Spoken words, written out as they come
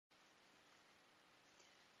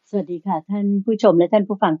สวัสดีค่ะท่านผู้ชมและท่าน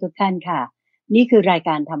ผู้ฟังทุกท่านค่ะนี่คือรายก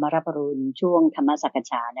ารธรรมรับอรุณช่วงธรรมสัก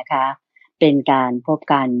ฉานะคะเป็นการพบ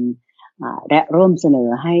กันและร่วมเสนอ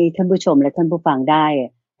ให้ท่านผู้ชมและท่านผู้ฟังได้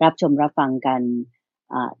รับชมรับฟังกัน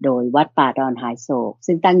โดยวัดป่าดอนหายโศก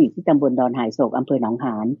ซึ่งตั้งอยู่ที่ตำบลดอนหายโศกอำเภอหนองห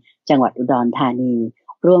านจังหวัดอุดรธานี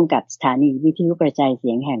ร่วมกับสถานีวิทยุกระจายเ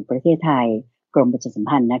สียงแห่งประเทศไทยกรมประชาสัม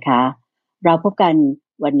พันธ์นะคะเราพบกัน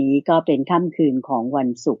วันนี้ก็เป็นค่ำคืนของวัน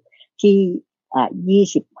ศุกร์ที่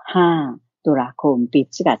25 ตุลาคมปี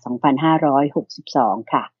พุทธศักราช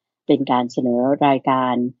2562ค่ะเป็นการเสนอรายกา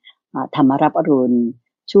รธรรมรับอรุณ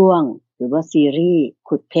ช่วงหรือว่าซีรีส์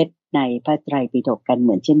ขุดเพชรในพระไตรปิฎกกันเห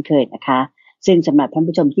มือนเช่นเคยนะคะซึ่งสำหรับท่าน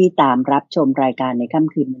ผู้ชมที่ตามรับชมรายการในค่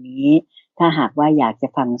ำคืนวันนี้ถ้าหากว่าอยากจะ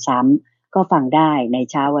ฟังซ้ำก็ฟังได้ใน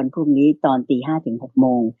เช้าวันพรุ่งนี้ตอน 5:00 ถึง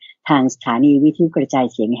 6:00 นทางสถานีวิทยุกระจาย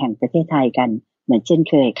เสียงแห่งประเทศไทยกันเหมือนเช่น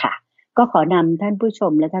เคยค่ะก็ขอนำท่านผู้ช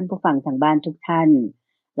มและท่านผู้ฟังทางบ้านทุกท่าน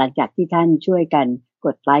หลังจากที่ท่านช่วยกันก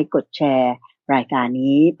ดไลค์กดแชร์รายการ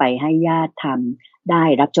นี้ไปให้ญาติธรรมได้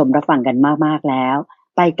รับชมรับฟังกันมากๆแล้ว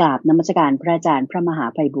ไปกราบนมัสการพระอาจารย์พระมหา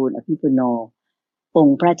ไพบูลย์อภิปุโนอง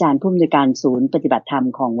ค์พระอาจารย์ผู้อำนวยการศูนย์ปฏิบัติธรรม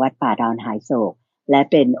ของวัดป่าดอนหายโศกและ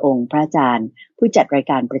เป็นองค์พระอาจารย์ผู้จัดราย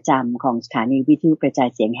การประจำของสถานีวิทยุกระจาย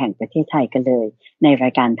เสียงแห่งประเทศไทยกันเลยในรา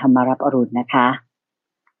ยการธรรมรับอรุณนะคะ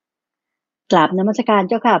กราบนมัสการ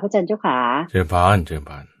เจ้าค่ะพระอาจารย์เจ้าค่ะเจริญพรเจริญ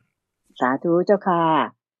พรสาธุเจ้าค่ะ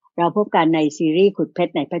เราพบกันในซีรีส์ขุดเพช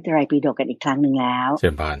รในพระไตรปิฎกกันอีกครั้งหนึ่งแล้วเจริ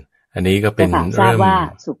ญพรอันนี้ก็เป็นทราบว่า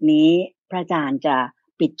ศุกร์นี้พระอาจารย์จะ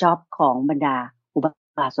ปิดจ็อบของบรรดาอุบ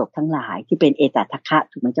าสกทั้งหลายที่เป็นเอตทัคคะ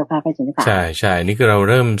ถูกไหมเจ้าค่ะพระอาจารย์เจ้าค่ะใช่นี่คือเรา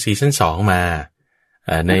เริ่มซีซั่น2มา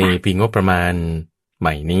ในปีงบประมาณให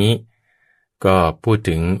ม่นี้ก็พูด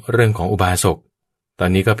ถึงเรื่องของอุบาสกตอน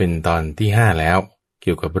นี้ก็เป็นตอนที่5แล้วเ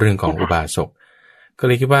กี่ยวกับเรื่องของอุบาสกก็เ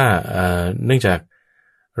ลยคิดว่าเนื่องจาก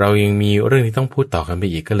เรายังมีเรื่องที่ต้องพูดต่อกันไป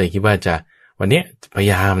อีกก็เลยคิดว่าจะวันนี้จะพย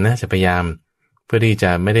ายามเพื่อที่จ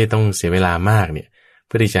ะไม่ได้ต้องเสียเวลามากเนี่ยเ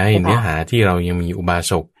พื่อที่จะให้เนื้อหาที่เรายังมีอุบา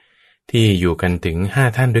สกที่อยู่กันถึง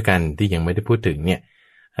5ท่านด้วยกันที่ยังไม่ได้พูดถึงเนี่ย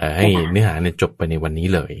ให้เนื้อหาเนี่ยจบไปในวันนี้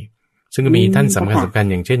เลยซึ่งก็มีท่านสำคัญ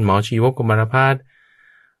อย่างเช่นหมอชีวกกุมารพาส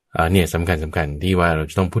เนี่ยสำคัญที่ว่าเรา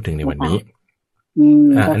จะต้องพูดถึงในวันนี้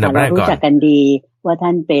อันดับแรกก่อนรู้จักกันดีว่าท่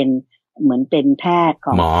านเป็นเหมือนเป็นแพทย์ข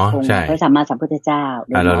ององค์พระสัมมาสัมพุทธเจ้า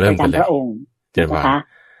เราเริ่มกันเลยพระองค์นะคะ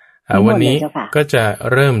วันนี้ก็จะ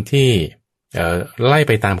เริ่มที่ไล่ไ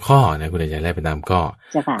ปตามข้อนะคุณอาจารย์ไล่ไปตามข้อ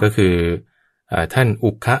ก็คือท่าน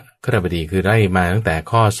อุคะคฤบดีคือไล่มาตั้งแต่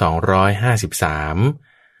ข้อ253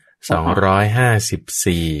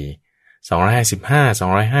 254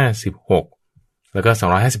 255 256แล้วก็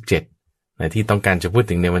257นะที่ต้องการจะพูด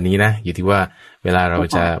ถึงในวันนี้นะอยู่ที่ว่าเวลาเรา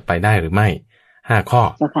จะไปได้หรือไม่5ข้อ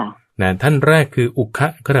นะท่านแรกคืออุคะ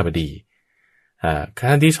คฤบดี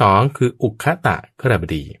ท่านที่2คืออุคะตะคฤบ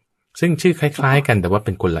ดีซึ่งชื่อคล้ายๆกันแต่ว่าเ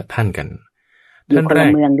ป็นคนละท่านกันท่านแรก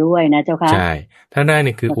เมืองด้วยนะเจ้าค่ะใช่ท่านแรกเ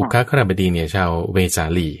นี่ยคืออุคะคฤบดีเนี่ยชาวเวสา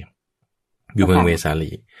ลีอยู่เมืองเวสา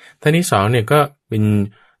ลีท่านที่2เนี่ยก็เป็น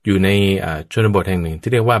อยู่ในชนบทแห่งหนึ่ง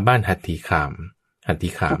ที่เรียกว่าบ้านหัตถีคาม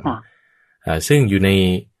ซึ่งอยู่ใน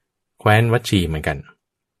แคว้นวัชีเหมือนกัน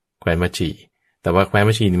แคว้นวัชีแต่ว่าแคว้น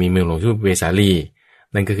วัชีมีเมืองหลวงชื่อเวสาลี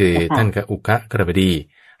นั่นก็คือท่านอุคะคฤบดี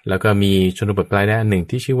แล้วก็มีชนบทปลายด้านหนึ่ง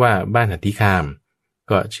ที่ชื่อว่าบ้านหัตถีคาม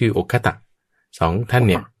ก็ชื่อโอคตะ2ท่าน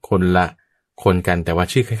เนี่ยคนละคนกันแต่ว่า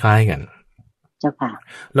ชื่อคล้ายๆกันเจ้าค่ะ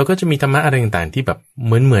แล้วก็จะมีธรรมะอะไรต่างๆที่แบบเ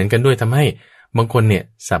หมือนกันด้วยทำให้บางคนเนี่ย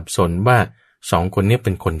สับสนว่า2คนนี้เ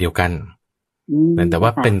ป็นคนเดียวกันแต่ว่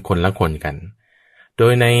าเป็นคนละคนกันโด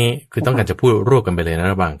ยในคือต้องการจะพูดรวบกันไปเลยนะ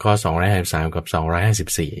ระหว่างข้อ253กับ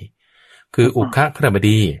254คืออุคะคฤบ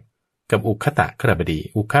ดีกับอุคตะคฤบดี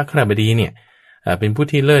อุคะคฤบดีเนี่ยเป็นผู้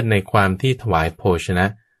ที่เลิศในความที่ถวายโภชนะ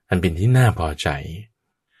อันเป็นที่น่าพอใจ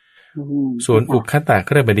ส่วนอุคตะค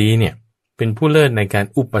ฤบดีเนี่ยเป็นผู้เลิศในการ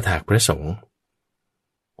อุปถากพระสงฆ์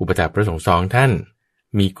อุปถากพระสงฆ์2ท่าน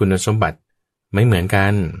มีคุณสมบัติไม่เหมือนกั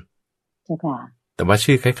นแต่ว่า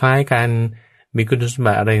ชื่อคล้ายๆกันมีคุณสม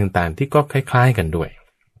บัติอะไรต่างๆที่ก็คล้ายๆกันด้วย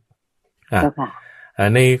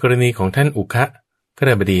ในกรณีของท่านอุคะคฤ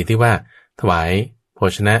บดีที่ว่าถวายโภ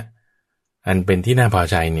ชนะอันเป็นที่น่าพอ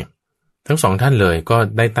ใจเนี่ยทั้ง2ท่านเลยก็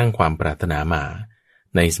ได้ตั้งความปรารถนามา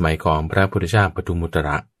ในสมัยของพระพุทธเจ้าปทุมมุตร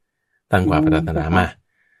ะตั้งความปรารถนามา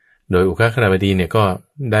โดยอุคะคฤบดีเนี่ยก็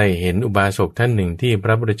ได้เห็นอุบาสกท่านหนึ่งที่พ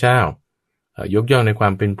ระพุทธเจ้ายกย่องในควา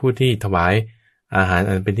มเป็นผู้ที่ถวายอาหาร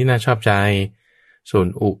อันเป็นที่น่าชอบใจส่วน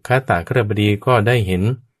อุคะตะคฤบดีก็ได้เห็น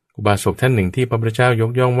อุบาสกท่านหนึ่งที่พระพุทธเจ้าย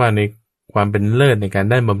กย่องว่าในความเป็นเลิศในการ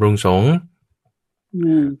ได้บำรุงสงฆ์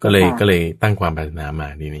ก็เลยตั้งความปรารถนามา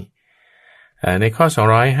นี้ในข้อ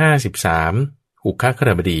253อุคะคฤ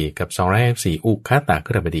บดีกับ254อุคะตะค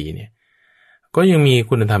ฤบดีเนี่ย ก็ยังมี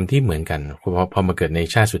คุณธรรมที่เหมือนกันพอมาเกิดใน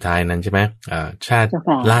ชาติสุดท้ายนั้นใช่ไหมชาติ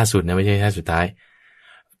ล่าสุดนะไม่ใช่ชาติสุดท้าย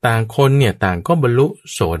ต่างคนเนี่ยต่างก็บรรลุ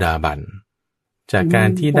โสดาบันจากการ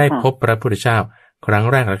ที่ได้พบพระพุทธเจ้าครั้ง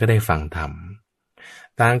แรกแล้วก็ได้ฟังธรรม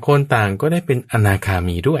ต่างคนต่างก็ได้เป็นอนาคา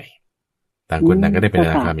มีด้วยต่างคนต่างก็ได้เป็นอ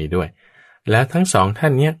นาคามีด้วยแล้วทั้งสองท่า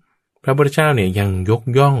นเนี่ยพระพุทธเจ้าเนี่ยยังยก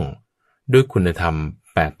ย่องด้วยคุณธรรม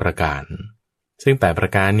8ประการซึ่ง8ปร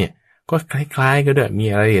ะการเนี่ยก็คล้ายๆกันด้วยมี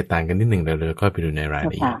รายละเอียดต่างกันนิดหนึ่งเราก็ไปดูในรายล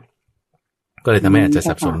ะเอียดก็เลยทำให้อาจจะ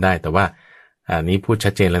สับสนได้แต่ว่าอันนี้พูด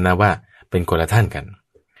ชัดเจนแล้วนะว่าเป็นคนละท่านกัน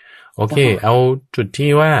โอเคเอาจุดที่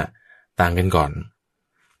ว่าต่างกันก่อน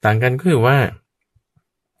ต่างกันก็คือว่า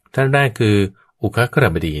ท่านแรกคืออุคคร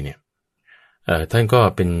บดีเนี่ยท่านก็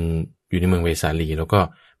เป็นอยู่ในเมืองเวสาลีแล้วก็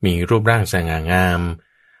มีรูปร่างสง่างาม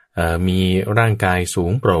มีร่างกายสู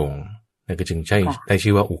งโปร่งนั่นก็จึงใช้ได้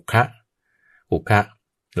ชื่อว่าอุค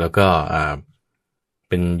แล้วก็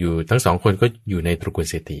เป็นอยู่ทั้งสองคนก็อยู่ในตระกูล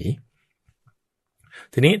เศรษฐี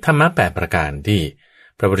ทีนี้ธรรมะ8ประการที่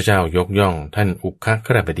พระพุทธเจ้ายกย่องท่านอุคค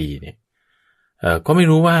รบดีเนี่ยก็ไม่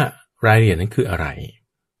รู้ว่ารายละเอียดนั้นคืออะไร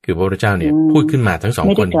คือพระพุทธเจ้าเนี่ยพูดขึ้นมาทั้งสอง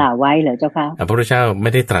คนไม่ได้กล่าวไว้เหรอเจ้าคะพระพุทธเจ้าไ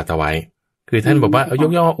ม่ได้ตรัสเอาไว้คือท่านบอกว่าย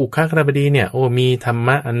กย่องอุคครบดีเนี่ยโอ้มีธรรม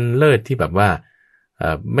ะอันเลิศที่แบบว่า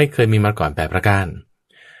ไม่เคยมีมาก่อน8ประการ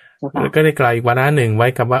ก็ได้กล่าวอีกวาระหนึ่งไว้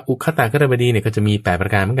กับว่าอุคตครบดีเนี่ยก็จะมี8ปร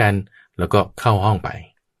ะการเหมือนกันแล้วก็เข้าห้องไป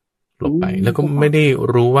หลบไปแล้วก็ไม่ได้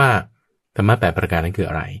รู้ว่าธรรมะ8ประการนั้นคือ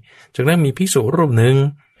อะไรจากนั้นมีภิกษุรูปหนึ่ง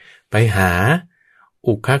ไปหา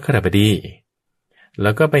อุคครบดีแ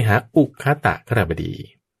ล้วก็ไปหาอุคตครบดี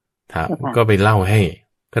ก็ไปเล่าให้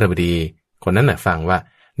ครบดีคนนั้นน่ะฟังว่า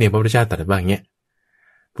เนี่ยพระพุทธเจ้าตรัสว่าอย่างเงี้ย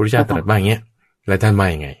พระพุทธเจ้าตรัสว่าอย่างเงี้ยแล้วท่านว่า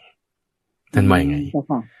ยังไง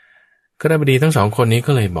ครบดีทั้งสองคนนี้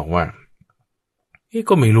ก็เลยบอกว่า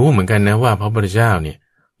ก็ไม่รู้เหมือนกันนะว่าพระพุทธเจ้าเนี่ย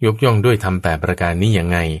ยกย่องด้วยธรรม8ประการนี้ยัง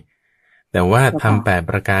ไงแต่ว่าธรรม8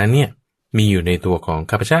ประการเนี่ยมีอยู่ในตัวของ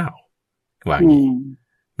ข้าพเจ้าว่าอย่างนี้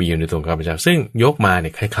มีอยู่ในตัวของข้าพเจ้าซึ่งยกมาเนี่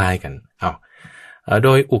ยคล้ายๆกันโด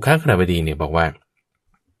ยอุคครบดีเนี่ยบอกว่า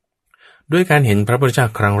ด้วยการเห็นพระพุทธเจ้า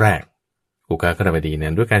ครั้งแรกอุคครบดีเนี่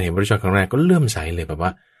ยด้วยการเห็นพระพุทธเจ้าครั้งแรกก็เลื่อมใสเลยแบบว่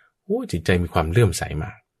าโอ้จิตใจมีความเลื่อมใสม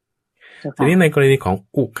ากทีนี้ในกรณีของ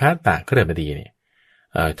อุคตครบดีเนี่ย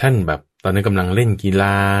ท่านแบบตอนนั้นกำลังเล่นกีฬ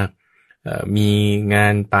ามีงา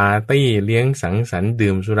นปาร์ตี้เลี้ยงสังสรรค์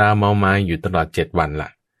ดื่มสุราเมาไม้อยู่ตลอด7วันละ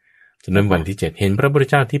จนวันที่7เห็นพระพุทธ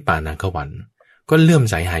เจ้าที่ป่านาควันก็เลื่อม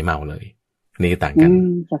ใสหายเมาเลยนี่ต่างกัน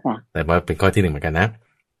แต่ว่าเป็นข้อที่1เหมือนกันนะ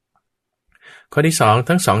ข้อที่2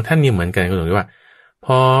ทั้ง2ท่านนี่เหมือนกันก็ตรงที่ว่าพ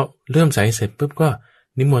อเลื่อมใสเสร็จปุ๊บก็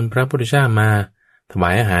นิมนต์พระพุทธเจ้ามาถวา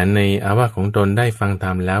ยอาหารในอาวาสของตนได้ฟังธร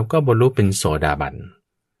รมแล้วก็บรรลุเป็นโสดาบัน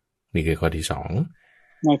นี่คือข้อที่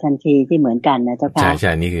2ในทันทีที่เหมือนกันนะเจ้าค่ะใ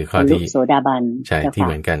ช่นี่คือข้อที่โสดาบันใช่ที่เ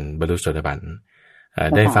หมือนกันบรรลุโสดาบัน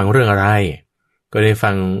ได้ฟังเรื่องอะไรก็ได้ฟั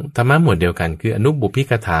งธรรมะหมวดเดียวกันคืออนุบุพพิ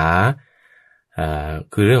กถา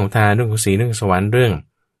คือเรื่องของทานเรื่องของศีลเรื่องสวรรค์เรื่อง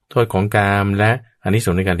โทษของกามและอานิส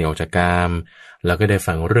งส์ในการหลีกออกจากกามแล้วก็ได้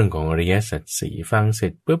ฟังเรื่องของอริยสัจสี่ฟังเสร็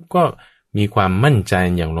จปุ๊บก็มีความมั่นใจ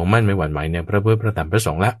อย่างลงมั่นไม่หวั่นไหวในพระพุทธพระธรรมพระส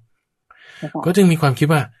งฆ์ละก็จึงมีความคิด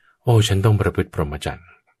ว่าโอ้ฉันต้องประพฤติพรหมจรรย์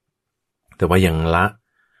แต่ว่ายังละ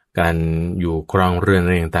การอยู่ครองเรือนอะ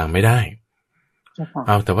ไรต่างๆไม่ได้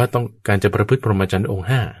แต่ว่าต้องการจะประพฤติพรหมจรรย์องค์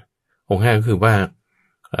5ก็คือว่า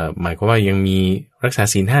หมายความว่ายังมีรักษา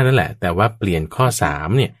ศีล5นั่นแหละแต่ว่าเปลี่ยนข้อ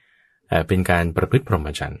3เนี่ยเป็นการประพฤติพรหม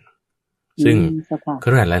จรรย์ซึ่งค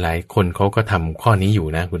ฤหัสถ์หลายๆคนเขาก็ทำข้อนี้อยู่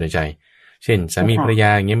นะคุณใจเช่นสามีภรรยา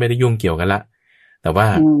อย่างเงี้ยไม่ได้ยุ่งเกี่ยวกันละแต่ว่า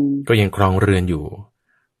ก็ยังครองเรือนอยู่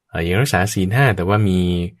ยังรักษาศีล5แต่ว่ามี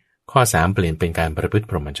ข้อ3เปลี่ยนเป็นการประพฤติ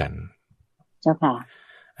พรหมจรรย์เจ้าค่ะ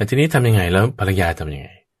ทีนี้ทำยังไงแล้วภรรยาทำยังไง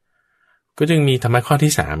ก็จึงมีธรรมะข้อ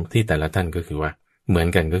ที่3ที่แต่ละท่านก็คือว่าเหมือน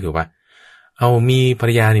กันก็คือว่าเอามีภร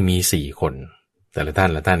รยานี่มี4คนแต่ละท่าน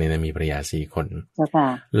นี่นะมีภรรยา4คน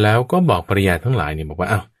แล้วก็บอกภรรยาทั้งหลายเนี่ยบอกว่า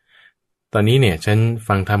อ้าวตอนนี้เนี่ยฉัน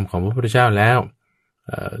ฟังธรรมของพระพุทธเจ้าแล้ว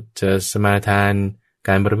จะสมาทานก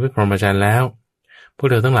ารประพฤติพรหมจรรย์แล้วพวก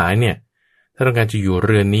เธอทั้งหลายเนี่ยถ้าต้องการจะอยู่เ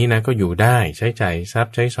รือนนี้นะก็อยู่ได้ใช้จ่ายทรัพ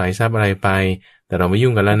ย์ใช้สอยทรัพย์อะไรไปแต่เราไม่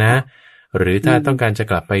ยุ่งกันแล้วนะหรือถ้าต้องการจะ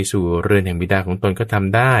กลับไปสู่เรือนแห่งบิดาของตนก็ท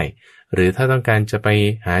ำได้หรือถ้าต้องการจะไป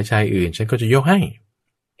หาชายอื่นฉันก็จะยกให้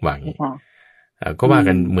ว่าอย่างนี้ก็ว่า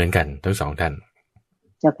กันเหมือนกันทั้งสองท่าน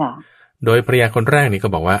เจ้าค่ะโดยภรรยาคนแรกนี่ก็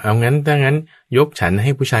บอกว่าเอางั้นถ้างั้นยกฉันใ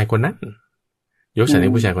ห้ผู้ชายคนนั้นยกฉันใ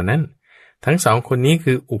ห้ผู้ชายคนนั้นทั้งสองคนนี้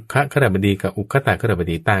คืออุคครบดีกับอุคตครบ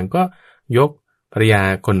ดีต่างก็ยกภรรยา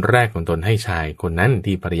คนแรกของตนให้ชายคนนั้น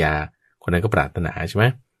ที่ภรรยาคนนั้นก็ปรารถนาใช่ไหม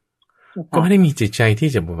ก็ไม่ได้มีจิตใจที่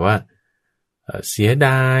จะบอกว่าเสียด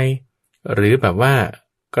ายหรือแบบว่า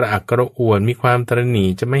กระอักกระอ่วนมีความตระหนี่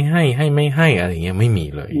จะไม่ให้ไม่ให้อะไรเงี้ยไม่มี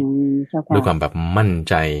เลยด้วยความแบบมั่น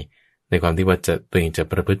ใจในความที่ว่าจะตัวเองจะ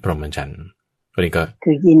ประพฤติพรหมจรรย์ก็นี่ก็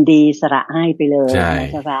คือยินดีสละให้ไปเลยใช่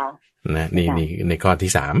เจ้าค่ะนะนี่ในข้อ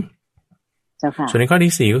ที่3เจ้าค่ะส่วนในข้อ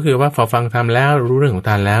ที่4ก็คือว่าพอฟังธรรมแล้วรู้เรื่องของ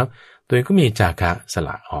ทานแล้วตัวเองก็มีจาคะสล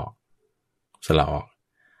ะออก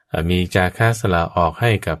มีจาคะสละออกใ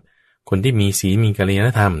ห้กับคนที่มีศีลมีกัลยาณ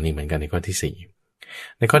ธรรมนี่เหมือนกันในข้อที่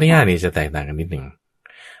4ในข้อที่5นี่จะแตกต่างกันนิดหนึ่ง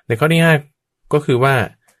ในข้อที่5ก็คือว่า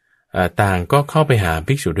ต่างก็เข้าไปหา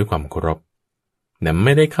ภิกษุด้วยความเคารพแต่ไ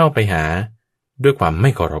ม่ได้เข้าไปหาด้วยความไม่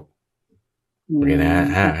เคารพโอเคนะ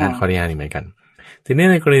ห้าข้อที่5นี่เหมือนกันทีนี้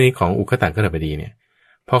ในกรณีของอุคตกฤบดีเนี่ย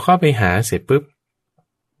พอเข้าไปหาเสร็จปุ๊บ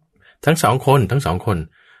ทั้งสองคน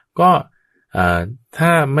ก็ถ้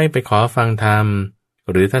าไม่ไปขอฟังธรรม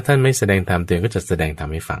หรือถ้าท่านไม่แสดงธรรมตัวเองก็จะแสดงธรรม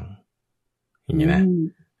ให้ฟังอย่างนี้นะ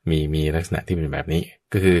มีลักษณะที่เป็นแบบนี้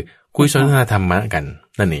ก็คือคุยสนทนาธรรมะกัน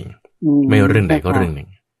นั่นเองไม่เรื่องใดก็เรื่องหนึ่ง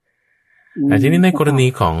ทีนี้ในกรณี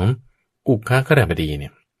ของอุคกฤบดีเนี่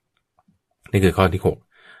ยนี่คือข้อที่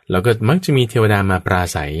6แล้วก็มักจะมีเทวดามาปรา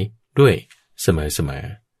ศัยด้วยเสมอ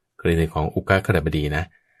กรณีของอุคกฤบดีนะ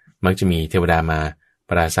มักจะมีเทวดามา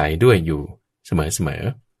ปราศัยด้วยอยู่เสมอ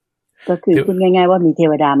ก็คือพูดง่ายๆว่ามีเท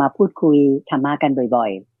วดามาพูดคุยธรรมะกันบ่อย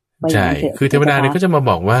ๆใช่คือเทวดาเนี่ยก็จะมา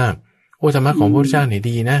บอกว่าโอ้ธรรมะของพระพุทธเจ้าเนี่ย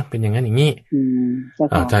ดีนะเป็นอย่างนั้นอย่างนี้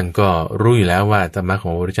ท่านก็รู้อยู่แล้วว่าธรรมะขอ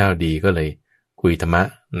งพระพุทธเจ้าดีก็เลยคุยธรรมะ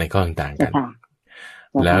ในข้อต่างๆกัน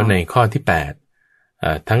แล้วในข้อที่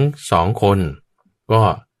8ทั้ง2คนก็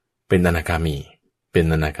เป็นอนาคามี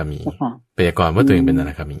พยากรณ์ว่าตัวเองเป็นอ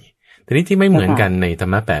นาคามีทีนี้ที่ไม่เหมือนกันในธร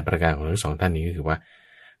รมะ8ประการของทั้ง2ท่านนี้ก็คือว่า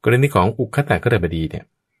กรณีของอุคตกฤบดีเนี่ย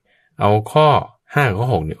เอาข้อ5ข้อ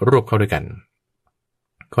6เนี่ยรวบเข้าด้วยกัน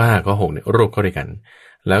ข้อ5ข้อ6เนี่ยรวบเข้าด้วยกัน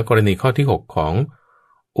แล้วกรณีข้อที่6ของ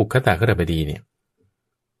อุคตกฤบดีเนี่ย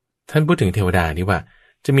ท่านพูดถึงเทวดานี่ว่า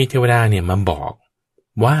จะมีเทวดาเนี่ยมาบอก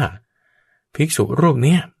ว่าภิกษุรูปเ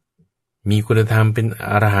นี้ยมีคุณธรรมเป็น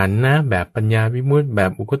อรหันต์นะแบบปัญญาวิมุตติแบ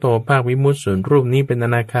บอุคโตภาควิมุตติส่วนรูปนี้เป็นอ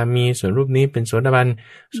นาคามีส่วนรูปนี้เป็นโสดาบัน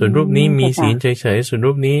ส่วนรูปนี้มีศีลเฉยๆส่วน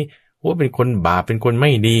รูปนี้โอ้เป็นคนบาปเป็นคนไ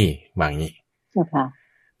ม่ดีว่างี้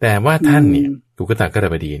แต่ว่าท่านเนี่ยอุคตกฤ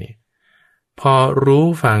บดีเนี่ยพอรู้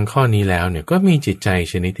ฟังข้อนี้แล้วเนี่ยก็มีจิตใจ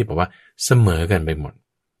ชนิดที่บอกว่าเสมอกันไปหมด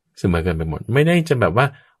ไม่ได้จะแบบว่า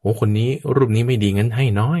โอ้คนนี้รูปนี้ไม่ดีงั้นให้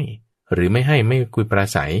น้อยหรือไม่ให้ไม่คุยปรา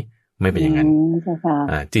ศัยไม่เป็นอย่างนั้น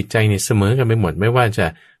จิตใจเนี่ยเสมอกันไปหมดไม่ว่าจะ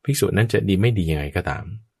ภิกษุนั้นจะดีไม่ดียังไงก็ตาม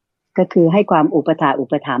ก็คือให้ความอุป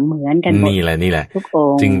ถัมภ์เหมือนกันหมดนี่แหละทุกอ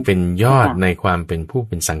งค์จึงเป็นยอดในความเป็นผู้เ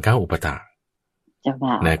ป็นสังฆอุปถาก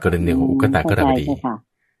ในกรณีของอุคตกฤบดี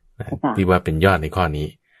ที่ว่าเป็นยอดในข้อนี้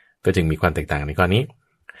ก็จึงมีความแตกต่างในข้อนี้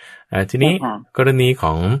ทีนี้กรณีข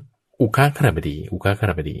องอุคกฤบ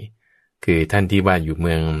ดีคือท่านที่ว่าอยู่เ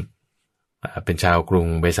มืองเป็นชาวกรุง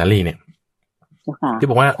เบสาลีเนี่ยที่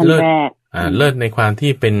บอกว่าเลิศในความ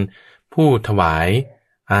ที่เป็นผู้ถวาย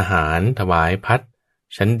อาหารถวายภัต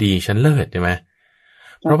ชั้นดีชั้นเลิศใช่ไหม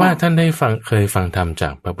เพราะว่าท่านได้เคยฟังธรรมจา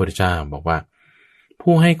กพระพุทธเจ้าบอกว่า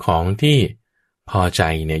ผู้ให้ของที่พอใจ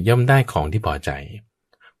เนี่ยย่อมได้ของที่พอใจ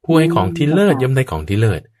ผู้ให้ของที่เลิศย่อมได้ของที่เ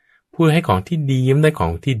ลิศผู้ให้ของที่ดีย่อมได้ขอ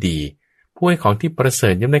งที่ดีผู้ให้ของที่ประเสริ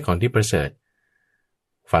ฐย่อมได้ของที่ประเสริฐ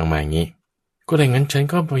ฟังมาอย่างนี้ก็เลยงั้นฉัน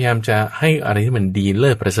ก็พยายามจะให้อะไรที่มันดีเลิ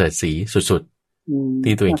ศประเสริฐสีสุดๆ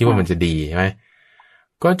ที่ตัวเองคิดว่ามันจะดีใช่ไหม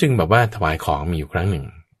ก็จึงแบบว่าถวายของมีอยู่ครั้งหนึ่ง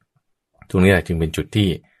ตรงนี้แหละจึงเป็นจุดที่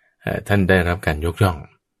ท่านได้รับการยกย่อง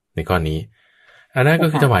ในข้อนี้อันนั้นก็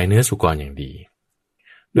คือถวายเนื้อสุกรอย่างดี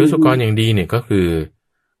เนื้อสุกรอย่างดีเนี่ยก็คือ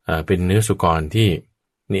เป็นเนื้อสุกรที่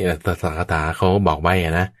นี่ตถาคตเขาบอกไว้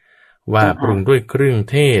นะว่าปรุงด้วยเครื่อง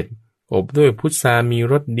เทศอบด้วยพุทรามี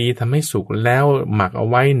รสดีทำให้สุกแล้วหมักเอา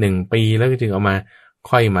ไว้1 ปีแล้วก็จึงเอามา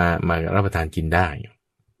ค่อยมารับประทานกินได้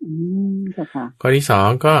ข้อที่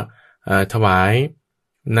2ก็ถวาย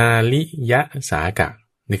นาลิยะสากะ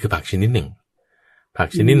นี่คือผักชนิดหนึ่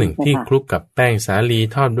งที่คลุกกับแป้งสาลี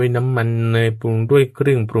ทอดด้วยน้ำมันเนยปรุงด้วยเค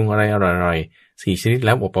รื่องปรุงอะไรอร่อยๆ4 ชนิดแ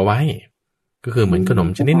ล้วอบเอาไว้ก็คือเหมือนขนม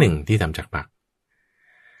ชนิดหนึ่งที่ทำจากผัก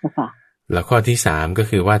แล้วข้อที่3ก็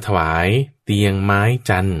คือว่าถวายเตียงไม้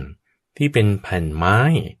จันทร์ที่เป็นแผ่นไม้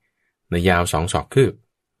ในยาว2 ศอกคืบ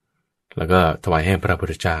แล้วก็ถวายให้พระพุท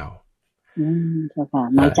ธเจ้าเจ้าค่ะ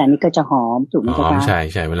ไม้จันทร์นี่ก็จะหอมถูกไหมเจ้าค่ะหอม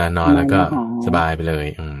ใช่เวลานอนแล้วก็สบายไปเลย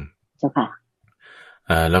เจ้าค่ะ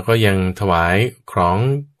แล้วก็ยังถวายของ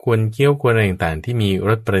ควรเคี้ยวควรอะไรต่างๆที่มีร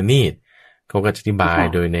สประณีตเขาก็อธิบาย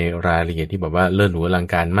โดยในรายละเอียดที่แบบว่าเลิศหรูอลัง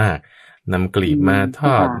การมากนำกลีบมาท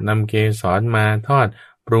อดนำเกสรมาทอด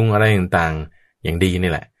ปรุงอะไรต่างๆอย่างดี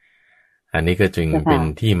นี่แหละอันนี้ก็จึงเป็น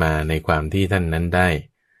ที่มาในความที่ท่านนั้นได้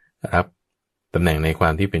รับตำแหน่งในควา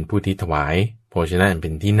มที่เป็นผู้ที่ถวายโภชนะเป็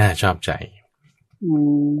นที่น่าชอบใจ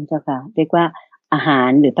เจ้าค่ะเรียกว่าอาหาร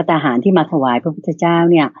หรือภัตตาหารที่มาถวายพระพุทธเจ้า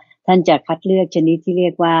เนี่ยท่านจะคัดเลือกชนิดที่เรี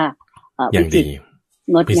ยกว่าอย่างดี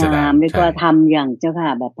งดงามเรียกว่าทำอย่างเจ้าค่ะ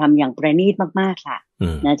แบบทำอย่างประณีตมากๆค่ะ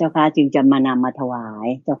นะเจ้าค่ะจึงจะมานำมาถวาย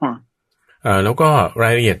เจ้าค่ะแล้วก็รา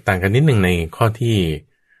ยละเอียดต่างกันนิดหนึ่งในข้อที่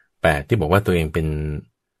8ที่บอกว่าตัวเองเป็น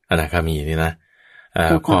อนาคามีนี่นะ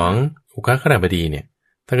ของอุคคฤบดีเนี่ย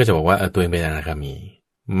ท่านก็จะบอกว่าตัวเองเป็นอนาคามี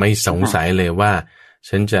ไม่สงสัยเลยว่า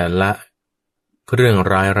ฉันจะละเรื่อง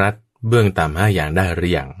ร้ายรัดเบื้องต่ำ5อย่างได้หรื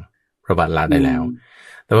อยังพระบาทละได้แล้ว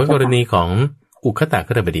แต่ว่ากรณีของอุคตค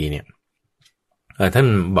ฤบดีเนี่ยท่าน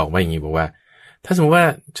บอกว่าอย่างนี้บอกว่าถ้าสมมติว่า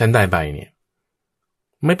ฉันตายไปเนี่ย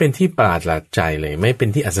ไม่เป็นที่ประหลาดใจเลยไม่เป็น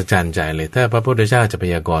ที่อัศจรรย์ใจเลยถ้าพระพุทธเจ้าจะพ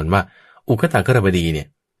ยากรณ์ว่าอุคตคฤบดีเนี่ย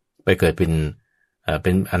ไปเกิดเ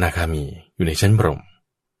ป็นอนาคามีอยู่ในชั้นพรหม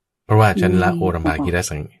เพราะว่าชั้นละโอรัมภากิร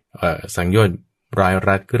สังโยชน์ร้าย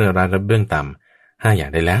รัดเครื่องร้ายรัดเบื้องต่ำ5อย่า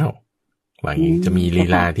งได้แล้วว่าอย่างนี้จะมีลี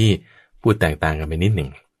ลาที่พูดแตกต่างกันไปนิดหนึ่ง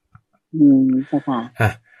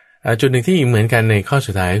จุดหนึ่งที่เหมือนกันในข้อ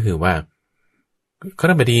สุดท้ายก็คือว่าค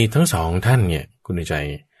ฤบดีทั้งสองท่านเนี่ยคุณใจ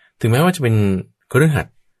ถึงแม้ว่าจะเป็นคฤหัส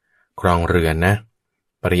ถ์ครองเรือนนะ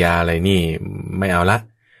ปริยาอะไรนี่ไม่เอาละ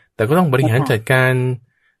แต่ก็ต้องบริหารจัดการ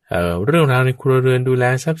เรื่องราวในครัวเรือนดูแล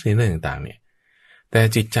ทรัพย์สินต่างๆเนี่ยแต่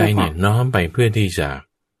จิตใจเนี่ยน้อมไปเพื่อที่จะ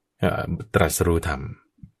ตรัสรู้ธรรม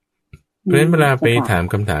เพราะฉะนั้นเวลาไปถาม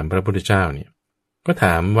คำถามพระพุทธเจ้าเนี่ยก็ถ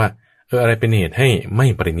ามว่าอะไรเป็นเหตุให้ไม่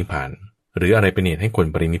ปรินิพพานหรืออะไรเป็นเหตุให้คน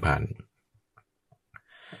ปรินิพพาน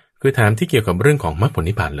คือถามที่เกี่ยวกับเรื่องของมรรคผล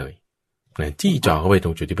นิพพานเลยจี้จ่อเข้าไปตร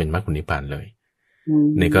งจุดที่เป็นมรรคผลนิพพานเลย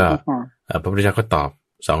นี่ก็พระพุทธเจ้าก็ตอบ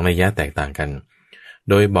2นัยยะแตกต่างกัน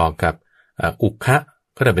โดยบอกกับอุค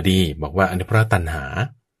คฤบดีบอกว่าอันนี้เพราะตัณหา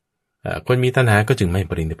คนมีตัณหาก็จึงไม่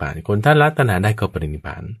ปรินิพพานคนถ้าละตัณหาได้ก็ปรินิพพ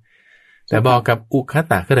านแต่บอกกับอุค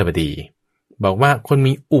ตคฤบดีบอกว่าคน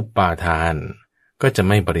มีอุปาทานก็จะ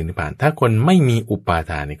ไม่ปรินิพพานถ้าคนไม่มีอุปา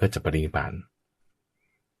ทานนี่ก็จะปรินิพพาน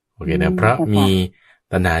โอเคนะเพราะมี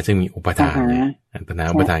ตัณหาจึงมีอุปาทานนะตัณหา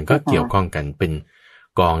อุปาทานก็เกี่ยวข้องกันเป็น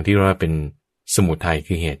กองที่เรียกว่าเป็นสมุทัย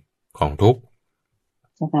คือเหตุของทุกข์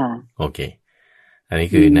โอเคอันนี้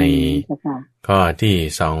คือในข้อที่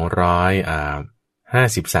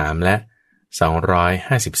253และ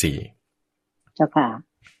254เจ้าค่ะ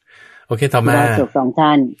โอเคต่อมาจบ2ท่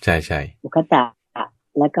านใช่ๆอุคตะ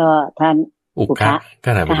แล้วก็ท่านอุคค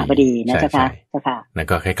ฤบดีนะเจ้าค่ะเจ้าค่ะนั่น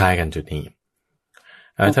ก็คล้ายๆกันจุดนี้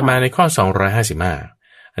ถ้ามาในข้อ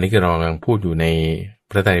255อันนี้คือเรากำลังพูดอยู่ใน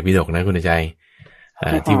พระไตรปิฎกนะคุณใจ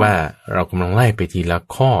ที่ว่าเรากำลังไล่ไปทีละ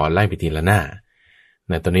ข้อไล่ไปทีละหน้า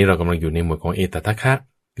ตอนนี้เรากำลังอยู่ในหมวดของเอตทัคคะ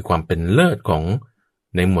คือความเป็นเลิศของ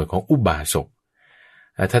ในหมวดของอุบาสก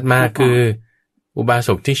ถัดมาคืออุบาส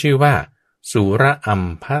กที่ชื่อว่าสุระอัม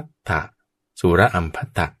ภัตถะสุระอัมภัต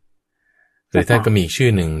ถะหรือท่านก็มีชื่อ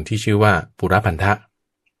หนึ่งที่ชื่อว่าปุระพันธะ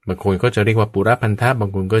บางคนก็จะเรียกว่าปุระพันธะบาง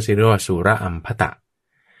คนก็จะเรียกว่าสุระอัมภัตถะ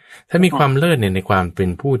ถ้ามีความเลิศในความเป็น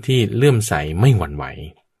ผู้ที่เลื่อมใสไม่หวั่นไหว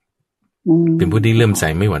เป็นผู้ที่เลื่อมใส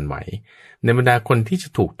ไม่หวั่นไหวในบรรดาคนที่จะ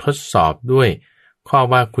ถูกทดสอบด้วยข้อ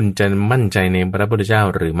ว่าคุณจะมั่นใจในพระพุทธเจ้า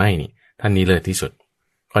หรือไม่นี่ท่านนี้เลิศที่สุด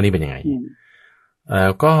ข้อนี้เป็นยังไง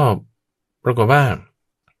ก็ปรากฏว่า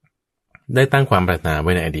ได้ตั้งความปรารถนาไ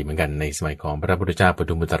ว้ในอดีตเหมือนกันในสมัยของพระพุทธเจ้าป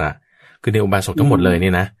ทุมพุตระคือในอุบาสกทั้งหมดเลยเ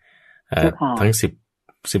นี่ยนะทั้ง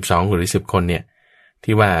12หรือ10คนเนี่ย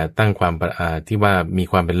ที่ว่าตั้งความที่ว่ามี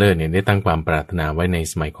ความเป็นเลิศเนี่ยได้ตั้งความปรารถนาไว้ใน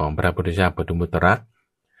สมัยของพระพุทธเจ้าปทุมพุตระ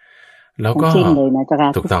แล้วก็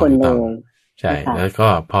ถูกต้องใช่แล้วก็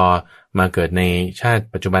พอมาเกิดในชาติ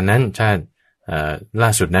ปัจจุบันนั้นชาติล่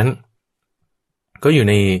าสุดนั้นก็อยู่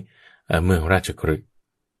ในเมืองราชคฤห์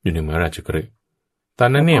อยู่ในเมืองราชคฤห์ตอน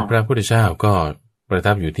นั้นเนี่ยพระพุทธเจ้าก็ประ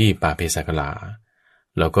ทับอยู่ที่ป่าเพสกลา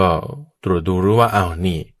แล้วก็ตรวจดูรู้ว่าอ้าว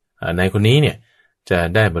นี่นายคนนี้เนี่ยจะ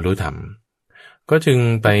ได้บรรลุธรรมก็จึง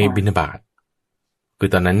ไปบิณฑบาตคือ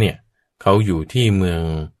ตอนนั้นเนี่ยเขาอยู่ที่เมือง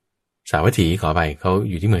สาวัตถีขอไปเขา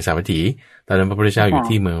อยู่ที่เมืองสาวัตถีตอนนั้นพระพุทธเจ้าอยู่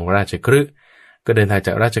ที่เมืองราชคฤห์ก็เดินทางจ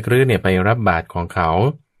ากราชคฤห์เนี่ยไปรับบาตรของเขา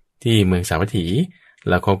ที่เมืองสาวัตถี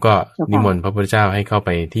แล้วเขาก็นิมนต์พระพุทธเจ้าให้เข้าไป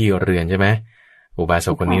ที่เรือนใช่ไหมอุบาส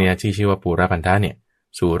กคนนี้เนี่ยที่ชื่อว่าปุระพันธะเนี่ย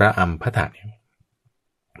สุระอัมภัตถะเนี่ย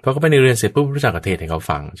พอเขาไปในเรือนเสร็จปุ๊บพระพุทธเจ้าก็เทศให้เขา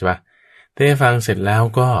ฟังใช่ปะเทศฟังเสร็จแล้ว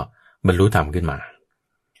ก็บรรลุธรรมขึ้นมา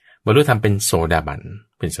บรรลุธรรมเป็นโสดาบัน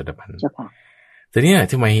แต่เนี่ย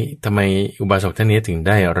ทำไมอุบาสกท่านนี้ถึงไ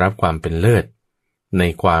ด้รับความเป็นเลิศใน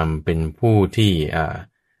ความเป็นผู้ที่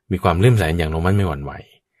มีความเลื่อมใสอย่างลงมั่นไม่หวั่นไหว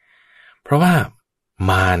เพราะว่า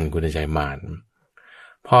มารกุณใจมาร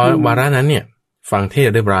พอวาระนั้นเนี่ยฟังเทศ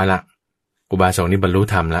เรียบร้อยละอุบาสกนี่บรรลุ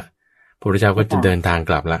ธรรมละพระพุทธเจ้าก็จะเดินทาง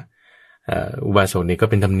กลับละ อุบาสกนี่ก็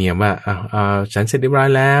เป็นธรรมเนียมว่าฉันเสร็จเรียบร้อย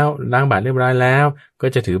แล้วล้างบาตรเรียบร้อยแล้วก็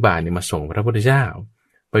จะถือบาตรนี่มาส่งพระพุทธเจ้า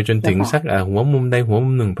ไปจนถึงสักหัวมุมใดหัวมุ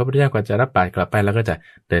มหนึ่งพระพุทธเจ้าก็จะรับบาตรกลับไปแล้วก็จะ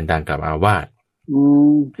เดินทางกลับอาวาส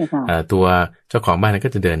ตัวเจ้าของบ้านก็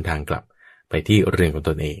จะเดินทางกลับไปที่เรือนของต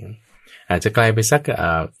นเองอาจจะไกลไปสัก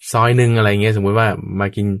ซอยหนึ่งอะไรเงี้ยสมมุติว่ามา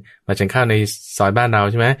ฉันข้าวในซอยบ้านเรา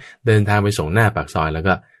ใช่ไหมเดินทางไปส่งหน้าปากซอยแล้ว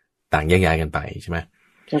ก็ต่างแยกย้ายกันไปใช่ไหม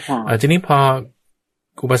ทีนี้พอ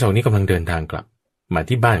อุบาสกนี้กำลังเดินทางกลับมา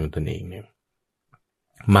ที่บ้านของตนเองเนี่ย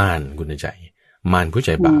มารกุณใจมารผู้ใจ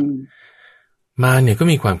บาปมารเนี่ยก็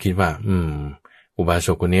มีความคิดว่าอุบาส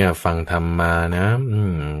กคนนี้ฟังธรรมมานะ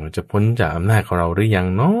จะพ้นจากอำนาจของเราหรือยัง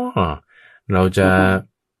เนาะเราจะ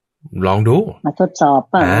ลองดูมาทดสอบ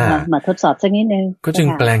มาทดสอบสักนิดนึงก็จึง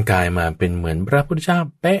แปลงกายมาเป็นเหมือนพระพุทธเจ้า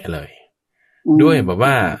เป๊ะเลยด้วยแบบ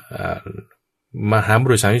ว่ามหาบุ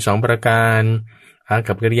รุษ32ประการ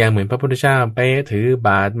กับกิริยาเหมือนพระพุทธเจ้าเป๊ะถือบ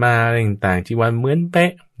าตรมาอะไรต่างๆจีวรเหมือนเป๊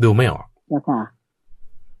ะดูไม่ออก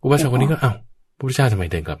อุบาสกคนนี้ก็พระพุทธเจ้าทำไม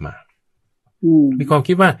เดินกลับมามีความ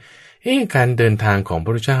คิดว่าการเดินทางของพระ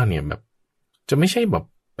พุทธเจ้าเนี่ยแบบจะไม่ใช่แบบ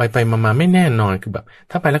ไปมาไม่แน่นอนคือแบบ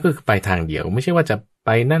ถ้าไปแล้วก็คือไปทางเดียวไม่ใช่ว่าจะไป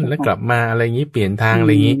นั่นแล้วกลับมาอะไรอย่างนี้เปลี่ยนทางอะไ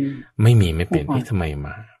รอย่างนี้ไม่เปลี่ยนทำไมม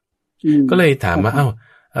าก็เลยถามว่า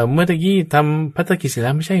เมื่อตะกี้ทำภัตตกิจเสร็จแล้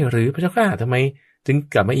วไม่ใช่หรือพระเจ้าข้าทำไมจึง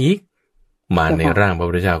กลับมาอีกมาในร่างพระ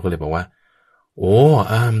พุทธเจ้าก็เลยบอกว่าโอ้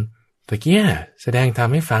ตะกี้แสดงธรรม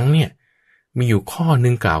ให้ฟังเนี่ยมีอยู่ข้อนึ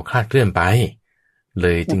งกล่าวคลาดเคลื่อนไปเล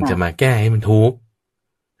ยจึงจะมาแก้ให้มันถูก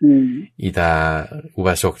อีตาอุบ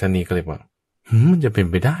าสกท่านนี้ก็เลยบอกมันจะเป็น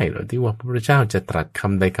ไปได้เหรอที่ว่าพระพุทธเจ้าจะตรัสค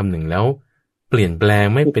ำใดคำหนึ่งแล้วเปลี่ยนแปลง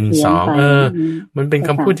ไม่เป็นสองมันเป็นค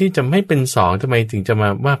ำพูดที่จะไม่เป็นสองทำไมถึงจะมา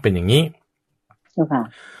ว่าเป็นอย่างนี้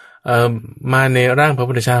มาในร่างพระ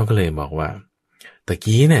พุทธเจ้าก็เลยบอกว่าตะ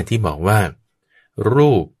กี้เนี่ยที่บอกว่า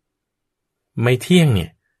รูปไม่เที่ยงเนี่ย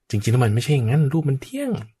จริงๆแล้วมันไม่ใช่งั้นรูปมันเที่ย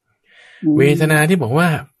งเวทนาที่บอกว่า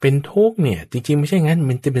เป็นทุกข์เนี่ยจริงๆไม่ใช่งั้น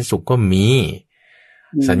มันจะเป็นสุขก็มี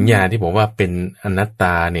สัญญาที่บอกว่าเป็นอนัตต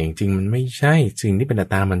าเนี่ยจริงๆมันไม่ใช่สิ่งที่เป็นอนัต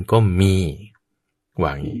ตามันก็มีว่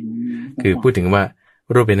าอย่างนี้คือพูดถึงว่า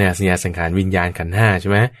รูปเป็นสัญญาสังขารวิญญาณขันธ์ห้าใช่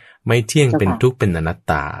ไหมไม่เที่ยงเป็นทุกข์เป็นอนัต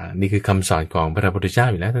ตานี่คือคำสอนของพระพุทธเจ้า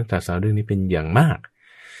อยู่แล้วตั้งแต่สอนเรื่องนี้เป็นอย่างมาก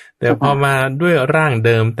แต่พอมาด้วยร่างเ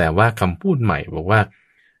ดิมแต่ว่าคำพูดใหม่บอกว่า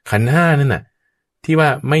ขันธ์ห้านั่นน่ะที่ว่า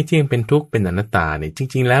ไม่เที่ยงเป็นทุกข์เป็นอนัตตาเนี่ยจ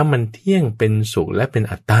ริงๆแล้วมันเที่ยงเป็นสุขและเป็น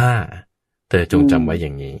อัตตาเธอจงจำไว้อย่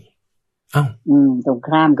างนี้ตรง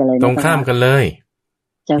ข้ามกันเลยตรงข้ามกันเลย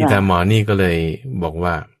อีตาหมอนี่ก็เลยบอก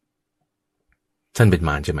ว่าท่านเป็นม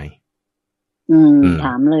ารใช่ไหมถ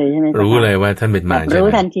ามเลยใช่ไหมรู้เลยว่าท่านเป็นมารใช่ไหมรู้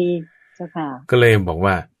ทันทีเจ้าค่ะก็เลยบอก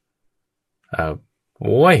ว่าโ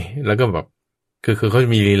อ้ยแล้วก็แบบคือเขา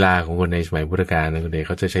มีลีลาของคนในสมัยพุทธกาลนะคุณเดชเ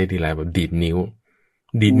ขาจะใช้ลีลาแบบดีดนิ้ว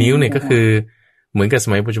เนี่ยก็คือเหมือนกับส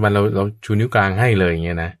มัยปัจจุบันเราชูนิ้วกลางให้เลยอย่างเ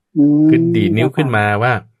งี้ยนะคือดีดนิ้วขึ้นมาว่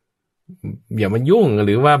าอย่ามายุ่งห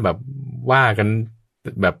รือว่าแบบว่ากัน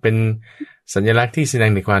แบบเป็นสัญลักษณ์ที่แสด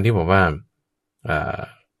งในความที่บอกว่า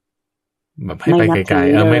แบบให้ไปไกล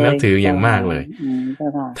ๆไม่นับถืออย่างมากเลย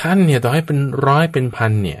ท่านเนี่ยต่อให้เป็นร้อยเป็นพั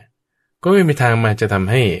นเนี่ยก็ไม่มีทางมาจะทำ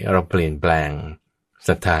ให้เราเปลี่ยนแปลงศ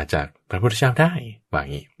รัทธาจากพระพุทธเจ้าได้ว่า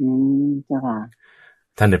งี้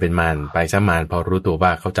ท่านได้เป็นมารไปซะมารพอรู้ตัวว่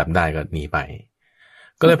าเขาจับได้ก็หนีไป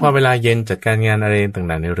ก็เลยพอเวลาเย็นจัดการงานอะไร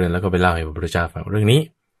ต่างๆในเรือนแล้วก็ไปเล่าให้พระพุทธเจ้าฟังเรื่องนี้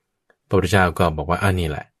พระพุทธเจ้าก็บอกว่านี่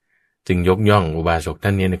แหละจึงยกย่องอุบาสกท่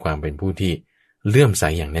านนี้ในความเป็นผู้ที่เลื่อมใส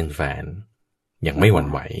อย่างแน่นแฟ้นอย่างไม่หวั่น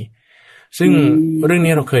ไหวซึ่งเรื่อง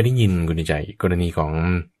นี้เราเคยได้ยินกุณใจกรณีของ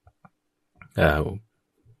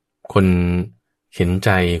คนเห็นใจ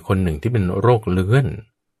คนหนึ่งที่เป็นโรคเรื้อ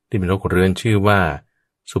นชื่อว่า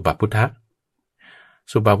สุปพุทธ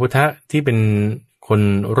ะที่เป็นคน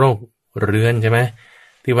โรคเรื้อนใช่ไหม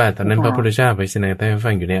ที่ว่าตอนนั้นพระพุทธเจ้าไปแสดงธรรมให้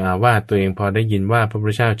ฟังอยู่ในอาวาสตัวเองพอได้ยินว่าพระพุท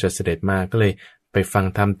ธเจ้าจะเสด็จมาก็เลยไปฟัง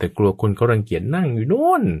ธรรมแต่กลัวคนเขารังเกียจนั่งอยู่โ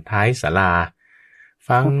น่นท้ายศาลา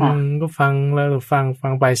ฟังก็ฟังแล้วฟั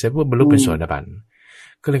งไปเสร็จปุ๊บบรรลุเป็นโสดาบัน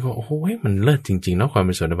ก็เลยบอกโอ้โหมันเลิศจริงๆเนาะความเ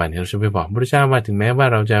ป็นโสดาบันเราจะไปบอกพระพุทธเจ้าว่าถึงแม้ว่า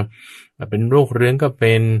เราจะเป็นโรคเรื้อนก็เ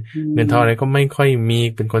ป็นเงินทองอะไรก็ไม่ค่อยมี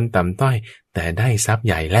เป็นคนต่ำต้อยแต่ได้ทรัพย์ใ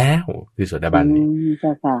หญ่แล้วคือโสดาบัน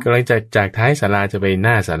ก็เลยจากท้ายศาลาจะไปห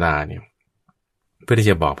น้าศาลาเนี่ยเพื่อที่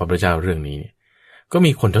จะบอกพระพุทธเจ้าเรื่องนี้ก็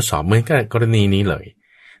มีคนทดสอบเหมือนกับกรณีนี้เลย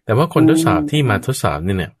แต่ว่าคนทดสอบที่มาทดสอบเ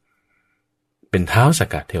นี่ยเป็นท้าวสัก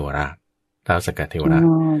กะเทวราชท้าวสักกะเทวร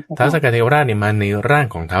าชเนี่ยมาในร่าง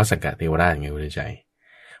ของท้าวสักกะเทวราชไงคุณใจ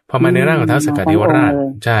พอมาในร่างของท้าวสักกะเทวราช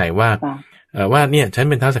ใช่ว่าเนี่ยฉัน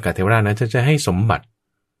เป็นท้าวสักกะเทวราชนะจะให้สมบัติ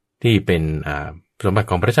ที่เป็นสมบัติ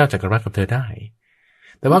ของพระเจ้าจักรพรรดิกับเธอได้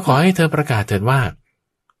แต่ว่าขอให้เธอประกาศเถิดว่า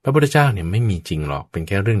พระพุทธเจ้าเนี่ยไม่มีจริงหรอกเป็นแ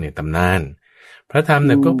ค่เรื่องในตำนาน พระธรรมเ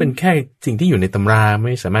นี่ยก็เป็นแค่สิ่งที่อยู่ในตำราไ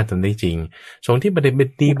ม่สามารถทำได้จริงสงฆ์ที่ปฏิบั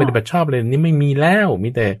ติดีปฏิบัติชอบอะไรนี้ไม่มีแล้วมี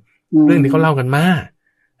แต่เรื่องที่เขาเล่ากันมา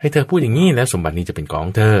ให้เธอพูดอย่างนี้แล้วสมบัตินี้จะเป็นของ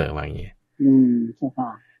เธอว่าอย่างนี้ใช่ค่ะ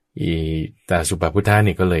แต่สุภพุทธะเ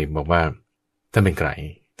นี่ยก็เลยบอกว่าท่านเป็นใคร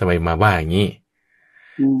ทำไมมาว่าอย่างนี้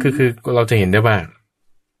คือเราจะเห็นได้ว่า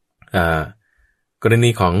กรณี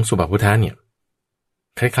ของสุภพุทธะเนี่ย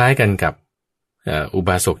คล้ายๆกันกับอุบ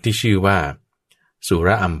าสกที่ชื่อว่าสุร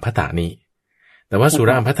อัมพตานีแต่ว่าสุร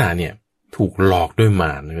อัมพตาเนี่ยถูกหลอกด้วยม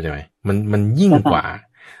ารเข้าใจไหมมันยิ่งกว่า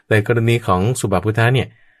แต่กรณีของสุภพุทธะเนี่ย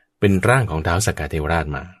เป็นร่างของท้าวสักกะเทวราช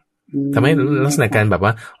มาทำให้ลักษณะการแบบว่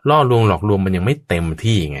าล่อลวงหลอกลวงมันยังไม่เต็ม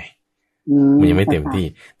ที่ไงมันยังไม่เต็มที่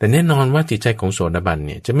แต่แน่นอนว่าจิตใจของโสดาบันเ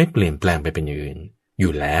นี่ยจะไม่เปลี่ยนแปลงไปเป็นอย่างอื่นอ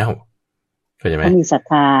ยู่แล้วเข้าใจไหมมีศรัท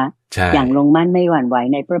ธาอย่างลงมั่นไม่หวั่นไหว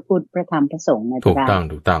ในพระพุทธพระธรรมพระสงฆ์นะถูกต้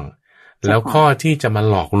องแล้วข้อที่จะมา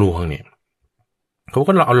หลอกลวงเนี่ยเขา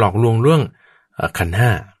ก็หลอกลวงเรื่องขันธ์ห้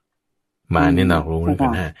ามาเนี่ยหลอกลวงเรื่องขั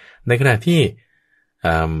นธ์ห้าในขณะที่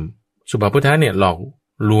สุภพุทธะเนี่ยหลอก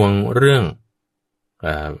ลวงเรื่อง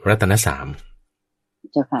รัตนสาม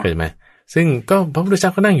เข้าใจไหมซึ่งก็พระพุทธเจ้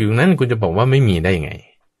าก็นั่งอยู่นั้นคุณจะบอกว่าไม่มีได้ยังไง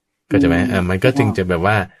เข้าใจไหมมันก็จึงจะแบบ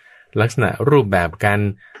ว่าลักษณะรูปแบบการ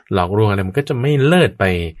หลอกลวงอะไรมันก็จะไม่เลิศไป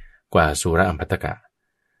กว่าสุรอัมพตกะ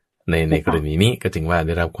ในกรณีนี้ก็จึงว่าไ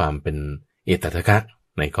ด้รับความเป็นเอตทัคคะ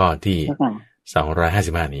ในข้อที่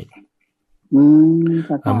255นี้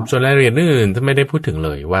ส่วนรายละเอียดอื่นถ้าไม่ได้พูดถึงเล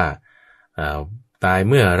ยว่าตาย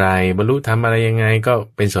เมื่อไรบรรลุธรรมอะไรยังไงก็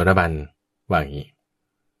เป็นโสดาบันว่าอย่างนี้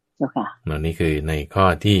นี่คือในข้อ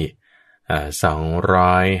ที่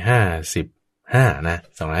255นะ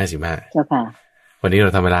255วันนี้เรา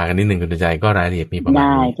ทำเวลากันนิดหนึ่งคุณใจก็รายละเอียดมีประมาณ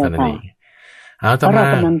นี้เท่านั้นเองเอาต่อมาเรา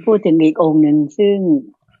กำลังพูดถึงอีกองค์หนึ่งซึ่ง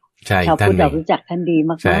ชาวพุทธเรารู้จักท่านดี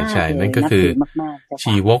มากๆใช่นั่นก็คือ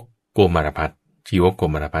ชีวกโกมารพั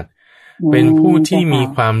สเป็นผู้ที่มี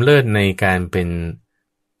ความเลิศในการเป็น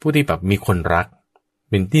ผู้ที่แบบมีคนรัก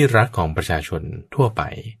เป็นที่รักของประชาชนทั่วไป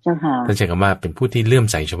ท่านใช้คำว่าเป็นผู้ที่เลื่อม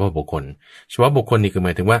ใสเฉพาะบุคคลนี่คือหม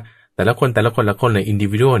ายถึงว่าแต่ละคนเลยอินดิ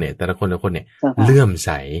วิวดเนี่ยแต่ละคนเนี่ยเลื่อมใ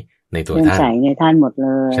สในตัวท่านเลื่อมใสในท่านหมดเล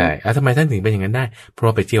ยใช่ทำไมท่านถึงเป็นอย่างนั้นได้เพรา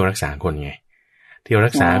ะไปเที่ยวรักษาคนไงเที่ยว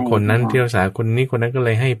รักษาคนนั้นเที่ยวรักษาคนนี้คนนั้นก็เล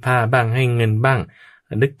ยให้ผ้าบ้างให้เงินบ้าง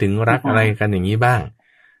นึกถึงรักอะไรกันอย่างนี้บ้าง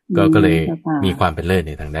ก็เลยมีความเป็นเลิศใ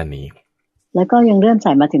นทางด้านนี้แล้วก็ยังเลื่อมใส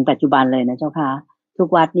มาถึงปัจจุบันเลยนะเจ้าค่ะทุก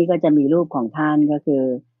วัดนี้ก็จะมีรูปของท่านก็คือ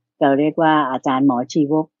เราเรียกว่าอาจารย์หมอชี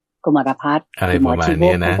วกโกมารพัสอะไรประมาณ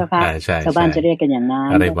นี้นะใช่ชาวบ้านจะเรียกกันอย่างนั้น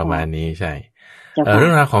อะไรประมาณนี้ใช่เรื่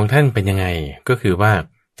องราวของท่านเป็นยังไงก็คือว่า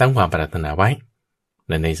ตั้งความปรารถนาไว้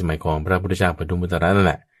ในสมัยของพระพุทธเจ้าปทุมพุทธรัตน์นั่นแ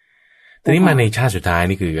หละทีนี้มาในชาติสุดท้าย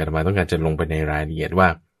นี่คืออาตมาต้องการจะลงไปในรายละเอียดว่า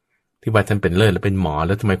ที่ว่าท่านเป็นเลิศและเป็นหมอแ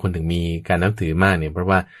ล้วทำไมคนถึงมีการนับถือมากเนี่ยเพราะ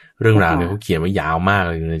ว่าเรื่องราวเนี่ยเขาเขียนไว้ยาวมากเ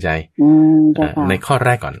ลยในใจในข้อแร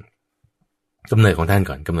กก่อนกำเนิดของท่าน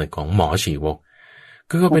ก่อนกำเนิดของหมอชีวก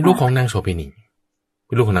ก็เป็นลูกของนางโสเภณีเ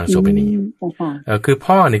ป็นลูกของนางโสเภณีคือ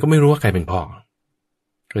พ่อเนี่ยก็ไม่รู้ว่าใครเป็นพ่อ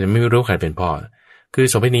ก็จะไม่รู้ใครเป็นพ่อคือ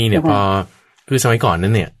โสเภณีเนี่ยพอคือสมัยก่อนนั้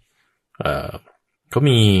นเนี่ยเขา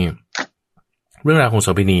มีเรื่องราวของโส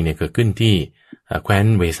เภณีเนี่ยเกิดขึ้นที่แคว้น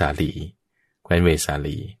เวสาลี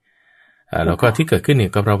แล้วก็ที่เกิดขึ้นเนี่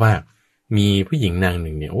ยก็เพราะว่ามีผู้หญิงนางห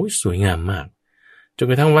นึ่งเนี่ยโอ้ยสวยงามมากจน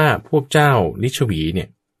กระทั่งว่าพวกเจ้าลิชวีเนี่ย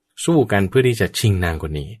สู้กันเพื่อที่จะชิงนางค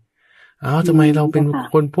นนี้ทำไมเราเป็น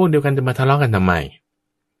คนพวกเดียวกันจะมาทะเลาะกันทำไม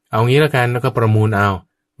เอางี้ละกันแล้วก็ประมูลเอา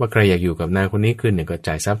ว่าใครอยากอยู่กับนางคนนี้ขึ้นเนี่ยก็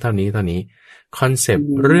จ่ายทรัพย์เท่านี้คอนเซป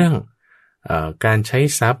ต์เรื่องการใช้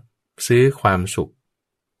ทรัพย์ซื้อความสุข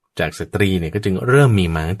จากสตรีเนี่ยก็จึงเริ่มมี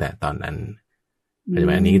มาตั้งแต่ตอนนั้นใช่ไห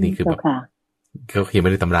มอันนี้คือแบบเขาเขียนไ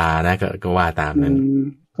ม่ได้ตำรานะก็ว่าตามนั้น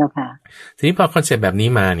เจ้าค่ะทีนี้พอคอนเซปต์แบบนี้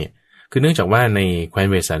มาเนี่ยคือเนื่องจากว่าในแคว้น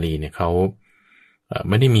เวสาลีเนี่ยเขา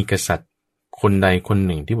ไม่ได้มีกษัตริย์คนใดคนห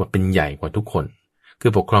นึ่งที่ว่าเป็นใหญ่กว่าทุกคนคื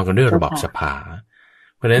อปกครองกันด้วยระบอบสภา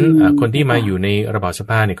เพราะฉะนั้นคนที่มาอยู่ในระบอบส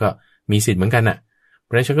ภาเนี่ยก็มีสิทธิ์เหมือนกันน่ะเพ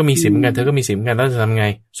ราะฉะนั้นฉันก็มีสิทธิ์เหมือนกันเธอก็มีสิทธิ์เหมือนกันแล้วจะทำไง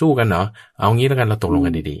สู้กันเหรอเอางี้แล้วกันเราตกลง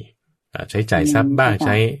กันดีๆใช้จ่ายทรัพย์บ้างใ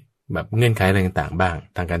ช้แบบเงื่อนไขอะไรต่างๆบ้าง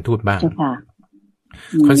ทางการทูตบ้าง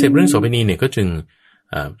คอนเซปต์เรื่องโสเภณีเนี่ยก็จึง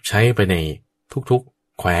ใช้ไปในทุก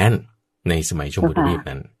ๆแคว้นในสมัยชมพูทวีป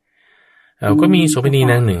นั้นก็มีโสเภณี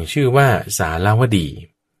นางหนึ่งชื่อว่าสาลาวดี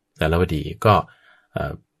ก็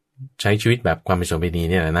ใช้ชีวิตแบบความเป็นโสเภณี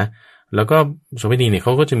เนี่ยแหละนะแล้วก็โสเภณีเนี่ยเข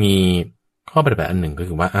าก็จะมีข้อปฏิบัติอันหนึ่งก็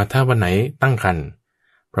คือว่าถ้าวันไหนตั้งครรภ์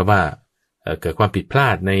เพราะว่าเกิดความผิดพลา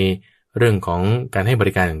ดในเรื่องของการให้บ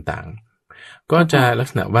ริการต่างๆก็จะลัก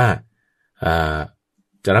ษณะว่า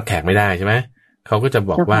จะรับแขกไม่ได้ใช่ไหมเขาก็จะ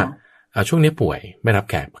บอกว่าช่วงนี้ป่วยไม่รับ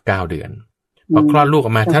แขก9 เดือนพอคลอดลูกอ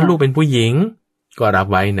อกมาถ้าลูกเป็นผู้หญิงก็รับ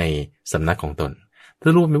ไว้ในสำนักของตน ถ้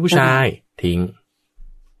าลูกเป็นผู้ชายทิ้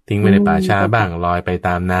งไปในป่าช้าบ้างลอยไปต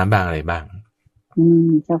ามน้ำบ้างอะไรบ้าง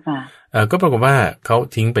เจ้าค่ะก็ปรากฏว่าเขา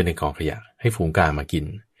ทิ้งไปในกองขยะให้ฝูงกามากิน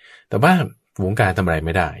แต่ว่าฝูงกาทำอะไรไ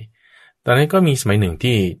ม่ได้ตอนนั้นก็มีสมัยหนึ่ง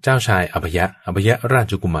ที่เจ้าชายอภยรา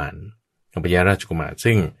ชกุมาร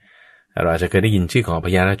ซึ่งเราอาจจะเคยได้ยินชื่อของอภ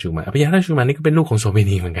ยราชกุมารนี่ก็เป็นลูกของโสเภ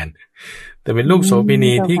ณีเหมือนกันแต่เป็นลูกโสเภ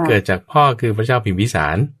ณีที่เกิดจากพ่อคือพระเจ้าพิมพิสา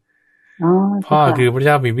รพ่อคือพระเ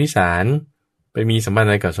จ้าพิมพิสารไปมีสัมพันธ์อ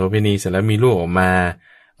ะไรกับโสเภณีเสร็จแล้วมีลูกออกมา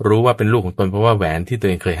รู้ว่าเป็นลูกของตนเพราะว่าแหวนที่ตัว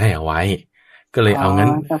เองเคยให้เอาไว้ก็เลยเอางั้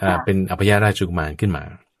นเป็นอภยราชกุมารขึ้นมา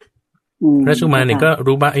ราชกุมารเนี่ยก็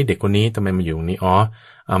รู้ว่าไอ้เด็กคนนี้ทำไมมาอยู่ตรงนี้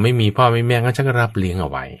ไม่มีพ่อไม่แม่งั้นฉันก็รับเลี้ยงเอา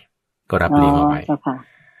ไว้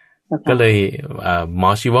ก็เลยหมอ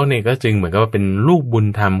ชีวกเนี่ยก็จึงเหมือนกับว่าเป็นลูกบุญ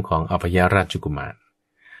ธรรมของอภยราชกุมาร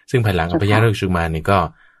ซึ่งภายหลังอภยราชกุมารเนี่ยก็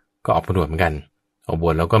ออกบวชเหมือนกันออกบ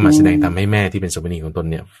วชแล้วก็มาแสดงธรรมให้แม่ที่เป็นโสเภณีของตน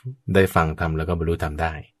เนี่ยได้ฟังธรรมแล้วก็บรรลุธรรมไ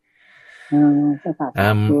ด้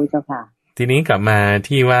ทีนี้กลับมา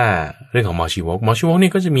ที่ว่าเรื่องของหมอชีวก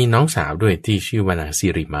นี่ก็จะมีน้องสาวด้วยที่ชื่อว่านางสิ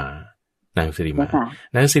ริม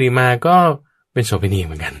าก็เป็นโสเภณีเ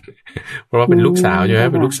หมือนกันเพราะว่าเป็นลูกสาวใช่ไหม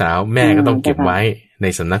เป็นลูกสาวแม่ก็ต้องเก็บไว้ใน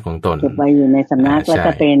สำนักของตนเก็บไว้อยู่ในสำนักแล้วจ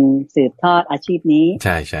ะเป็นสืบทอดอาชีพนี้ใ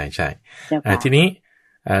ช่ทีนี้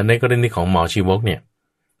ในกรณีของหมอชีวกเนี่ย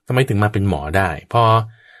ทำไมถึงมาเป็นหมอได้พ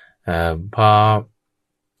อ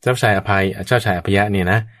เจ้าชายอภยะเนี่ย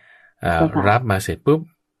นะรับมาเสร็จปุ๊บ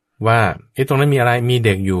ว่าตรงนั้นมีอะไรมีเ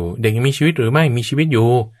ด็กอยู่เด็กยังมีชีวิตหรือไม่มีชีวิตอยู่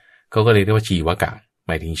เขาก็เลยเรียกว่าชีวกะห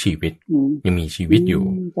มายถึงชีวิตยังมีชีวิตอยู่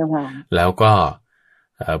แล้วก็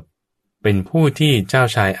เป็นผู้ที่เจ้า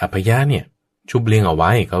ชายอภยะเนี่ยชุบเลี้ยงเอาไ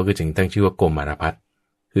ว้เขาก็จึงตั้งชื่อว่าโกมารพัส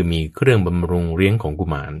คือมีเครื่องบำรุงเลี้ยงของกุ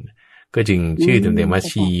มารก็จึงชื่อเต็มๆว่า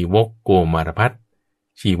ชีวกโกมารพัส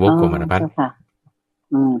ที่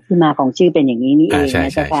มาของชื่อเป็นอย่างนี้นี่เองน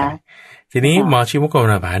ะจ๊ะทีนี้หมอชีวกโกมา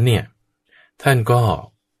รพัสเนี่ยท่านก็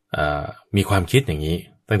มีความคิดอย่างนี้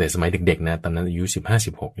ตั้งแต่สมัยเด็กๆนะตอนนั้นอายุ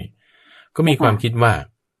15-16นี่ก็มีความคิดว่า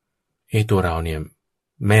ตัวเราเนี่ย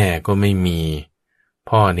แม่ก็ไม่มี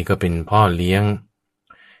พ่อนี่ก็เป็นพ่อเลี้ยง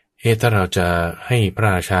ถ้าเราจะให้พระ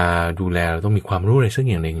ราชาดูแลเราต้องมีความรู้อะไรสัก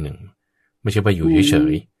อย่างหนึ่งไม่ใช่ไปอยู่เฉ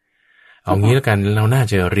ยๆเอางี้แล้วกันเราน่า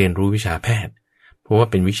จะเรียนรู้วิชาแพทย์เพราะว่า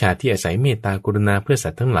เป็นวิชาที่อาศัยเมตตากรุณาเพื่อสั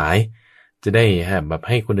ตว์ทั้งหลายจะได้แบบใ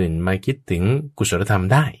ห้คนอื่นมาคิดถึงกุศลธรรม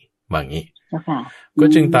ได้ว่างี้ก็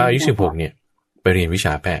จึงตอนอายุ16เนี่ยไปเรียนวิช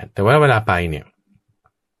าแพทย์แต่ว่าเวลาไปเนี่ย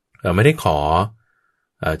ไม่ได้ขอ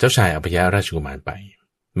เจ้าชายอภยราชกุมารไป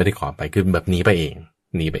ไม่ได้ขอไปคือแบบหนีไปเอง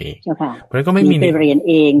เพราะนั้นก็ไม่มีไปเรียน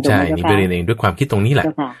เองใช่หนีไปเรียนเองด้วยความคิดตรงนี้แหละ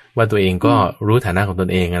ว่าตัวเองก็รู้ฐานะของตน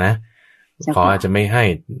เองนะขออาจจะไม่ให้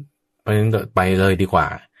เพราะฉะนั้นไปเลยดีกว่า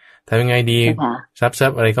ทำยังไงดีทรัพ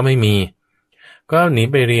ย์อะไรก็ไม่มีก็หนี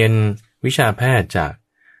ไปเรียนวิชาแพทย์จาก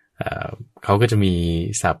เขาก็จะมี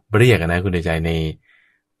ศัพท์เรียกนะคุณใจใน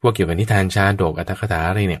พวกเกี่ยวกับนิทานชาดกอรรถกถา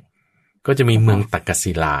อะไรเนี่ยก็จะมีเมืองตักก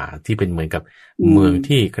ศิลาที่เป็นเหมือนกับเมือง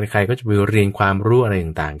ที่ใครๆก็จะไปเรียนความรู้อะไร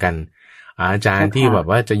ต่างๆกันอาจารย์ที่แบบ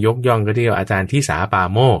ว่าจะยกย่องก็ที่อาจารย์ที่สาปา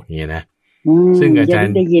โมกอย่างเงี้ยนะซึ่งอาจาร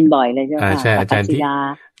ย์ได้ยินบ่อยเลยใช่ไหมใช่อาจารย์ที่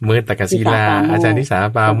เมืองตักกศิลาอาจารย์ที่สา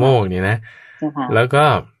ปาโมกเนี่ยนะแล้วก็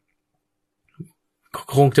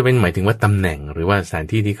คงจะเป็นหมายถึงว่าตำแหน่งหรือว่าสถาน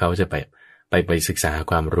ที่ที่เขาจะไปศึกษา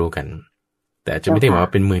ความรู้กันแต่จะไม่ได้หมายว่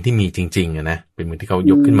าเป็นเมืองที่มีจริงๆนะเป็นเมืองที่เขา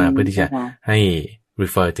ยกขึ้นมาเพื่อที่จะให้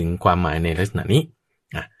refer ถึงความหมายในลักษณะนี้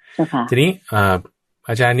ทีนี้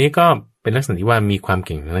อาจารย์นี้ก็เป็นลักษณะที่ว่ามีความเ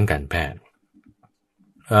ก่งในเรื่องการแพทย์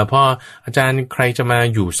พออาจารย์ใครจะมา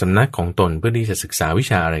อยู่สำนักของตนเพื่อที่จะศึกษาวิ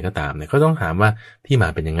ชาอะไรก็ตามเนี่ยเขาต้องถามว่าที่มา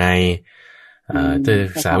เป็นยังไงจะ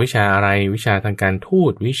ศึกษาวิชาอะไรวิชาทางการทู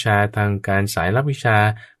ตวิชาทางการสายลับวิชา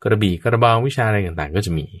กระบี่กระบองวิชาอะไรต่างๆก็จ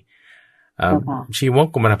ะมีชีวก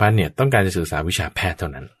โกมารพัสเนี่ยต้องการจะศึกษาวิชาแพทย์เท่า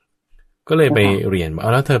นั้นก็เลยไปเรียน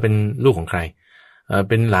แล้วเธอเป็นลูกของใคร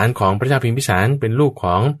เป็นหลานของพระเจ้าพิมพิสารเป็นลูกข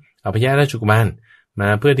องอภยราชกุมารมา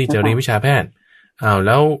เพื่อที่จะเรียนวิชาแพทย์แ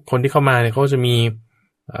ล้วคนที่เข้ามาเนี่ยเขาจะมี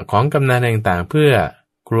ของกำนันต่างๆเพื่อ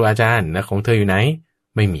ครูอาจารย์นะของเธออยู่ไหน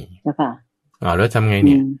ไม่มีแล้วทำไงเ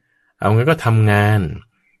นี่ยเอางั้นก็ทำงาน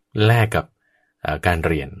แลกกับการ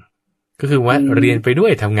เรียนก็คือว่าเรียนไปด้ว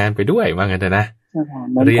ยทำงานไปด้วยว่างั้นนะ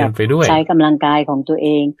เรียนไปด้วยใช้กำลังกายของตัวเอ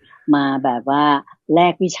งมาแบบว่าแล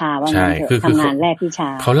กวิชาว่างั้นเถอะทำงานแลกวิชา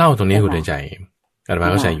เขาเล่าตรงนี้คุณใจอาตมา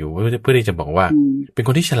เข้าใจอยู่เพื่อที่จะบอกว่าเป็นค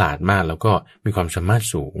นที่ฉลาดมากแล้วก็มีความสามารถ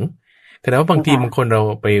สูงแต่ว่าบางทีบางคนเรา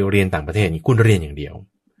ไปเรียนต่างประเทศนี่คุณเรียนอย่างเดียว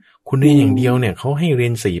เนี่ยเขาให้เรีย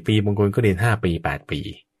น4 ปีบางคนก็เรียน5 ปี8 ปี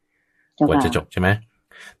กว่าจะจบใช่ไหม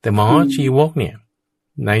แต่หมอชีวกเนี่ย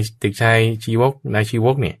นายเด็กชายชีวกนายชีว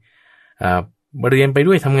กเนี่ยเรียนไป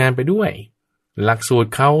ด้วยทำงานไปด้วยหลักสูตร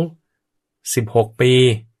เขา16 ปี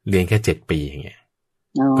เรียนแค่7 ปีอย่างเงี้ย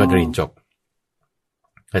ก็เรียนจบ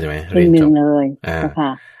เข้าใจไหมเรียนจบเลย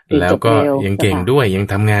แล้วก็ยังเก่งด้วยยัง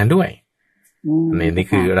ทำงานด้วยนี่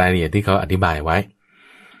คือรายละเอียดที่เขาอธิบายไว้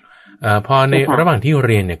พอในระหว่างที่เ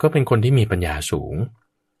รียนเนี่ยก็เป็นคนที่มีปัญญาสูง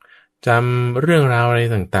จำเรื่องราวอะไร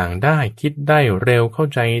ต่างๆได้คิดได้เร็วเข้า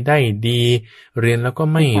ใจได้ดีเรียนแล้วก็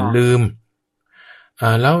ไม่ลืม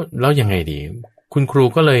แล้วยังไงดีคุณครู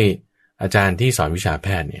ก็เลยอาจารย์ที่สอนวิชาแพ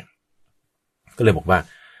ทย์เนี่ยก็เลยบอกว่า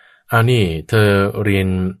นี่เธอเรียน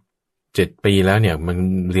7 ปีแล้วเนี่ยมัน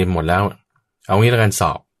เรียนหมดแล้วเอางี้แล้วกันส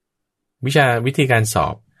อบวิธีการสอ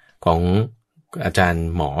บของอาจารย์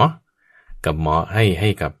หมอกับหมอให้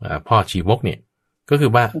กับพ่อชีวกเนี่ยก็คื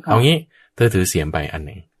อว่าเอางี้เธอถือเสียมไปอันห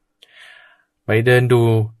นึ่งไปเดินดู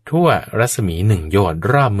ทั่วรัศมี1 โยชน์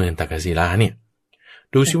รอบเมืองตักกศิลาเนี่ย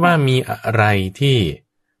ดูซิว่ามีอะไรที่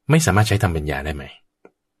ไม่สามารถใช้ทำปัญญาได้ไหม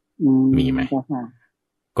มีไหม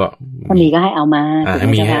ก็ถ้ามีก็ให้เอามาใ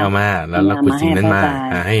ห้เอามาแล้วขุดสิ่งนั้นมา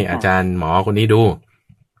ให้อาจารย์หมอคนนี้ดู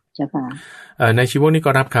เจ้าค่ะในชีวกนี้ก็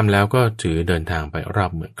รับคำแล้วก็ถือเดินทางไปรอ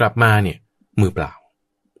บเมืองกลับมาเนี่ยมือเปล่า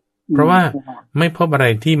เพราะว่าไม่พบอะไร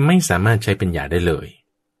ที่ไม่สามารถใช้ปัญญาได้เลย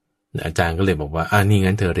อาจารย์ก็เลยบอกว่านี่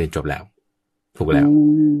งั้นเธอเรียนจบแล้วถูกแล้ว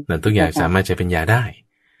นั่นทุกอย่างสามารถใช้ปัญญาได้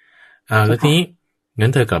แล้วทีนี้งั้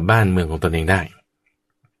นเธอกลับบ้านเมืองของตนเองได้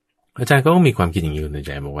อาจารย์ก็มีความคิดอย่างนี้ในใ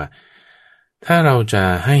จบอกว่าถ้าเราจะ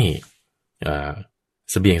ให้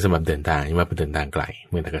เสบียงสำหรับเดินทางมาเป็นเดินทางไกล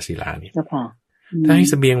เมืองตักกศิลาเนี่ยถ้าให้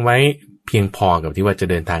เสบียงไว้เพียงพอกับที่ว่าจะ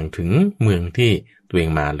เดินทางถึงเมืองที่ตัวเอง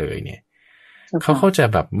มาเลยเนี่ยเขาจะ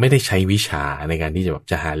แบบไม่ได้ใช้วิชาในการที่จะแบบ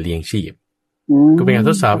จะหาเลี้ยงชีพก็เป็นการ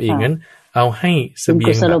ทดสอบอีกงั้นเอาให้เสบี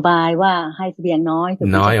ยงแบบบายว่าให้เสบียงน้อย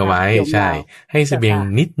เอาไว้ใช่ให้เสบียง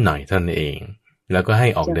นิดหน่อยเท่านั้นเองแล้วก็ให้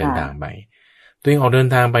ออกเดินทางไปตัวเองออกเดิน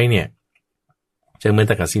ทางไปเนี่ยจากเมือง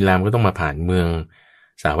ตักกศิลาก็ต้องมาผ่านเมือง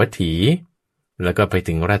สาวัตถีแล้วก็ไป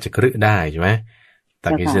ถึงราชคฤห์ได้ใช่ไหมตั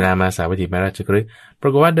กกศิลามาสาวัตถีไปราชคฤห์ปร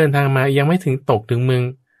ากฏว่าเดินทางมายังไม่ถึงตกถึงเมือง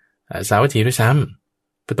สาวัตถีด้วยซ้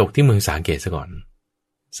ำไปตกที่เมืองสาเกตซะก่อน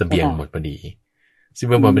เสบียงหมดพอดีเส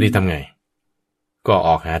บียงหมดพอดีทำไงก็อ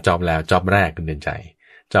อกหาจ็อบแล้วจ็อบแรกคุณเดินใจ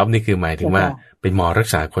จ็อบนี่คือหมายถึงว่าเป็นหมอรัก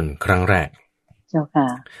ษาคนครั้งแรกเจ้าค่ะ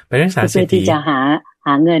ไปรักษาเศรษฐีที่จะห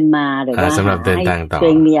าเงินมาหรือว่าสำหรับเดินทางต่อตัวเ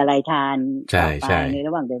องมีอะไรทานใช่ในร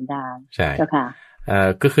ะหว่างเดินทางใช่เจ้าค่ะ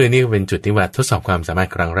ก็คือนี่เป็นจุดที่ว่าทดสอบความสามารถ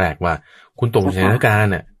ครั้งแรกว่าคุณตกในสถานการ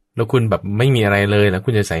ณ์น่ะแล้วคุณแบบไม่มีอะไรเลยแล้วคุ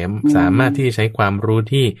ณจะสามารถที่จะใช้ความรู้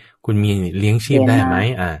ที่คุณมีเลี้ยงชีพได้ไหม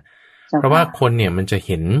เพราะว่าคนเนี่ยมันจะเ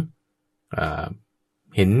ห็น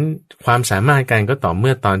ความสามารถกันก็ต่อเ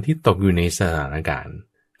มื่อตอนที่ตกอยู่ในสถานการณ์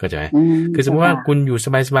ก็จะคือสมมติว่าคุณอยู่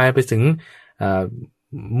สบายๆไปถึง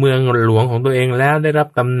เมืองหลวงของตัวเองแล้วได้รับ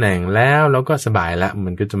ตำแหน่งแล้วก็สบายละมั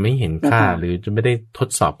นก็จะไม่เห็นค่าหรือจะไม่ได้ทด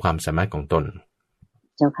สอบความสามารถของตน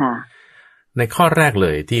เจ้าค่ะในข้อแรกเล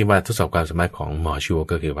ยที่ว่าทดสอบความสามารถของหมอชู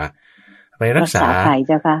ก็คือว่าไปรักษา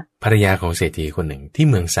ภรรยาของเศรษฐีคนหนึ่งที่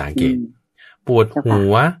เมืองสาเกตปวดหั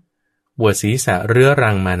วปวดศีรษะเรื้อรั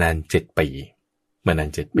งมานาน7 ปี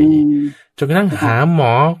จนกระทั่งหาหม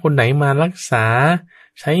อคนไหนมารักษา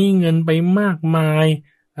ใช้เงินไปมากมาย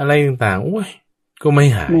อะไรต่างๆโอ้ยก็ไม่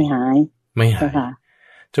หาย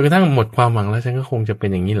จนกระทั่งหมดความหวังแล้วฉันก็คงจะเป็น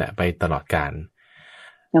อย่างนี้แหละไปตลอดกาล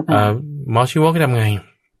หมอชีวกทำไง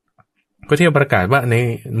ก็เที่ยวประกาศว่าใน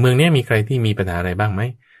เมืองนี้มีใครที่มีปัญหาอะไรบ้างไหม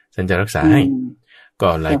ฉันจะรักษาให้ก็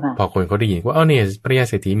เลยพอคนเขาได้ยินว่าเนี่ยภรรยา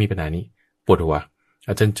เศรษฐีมีปัญหานี้ปวดหัว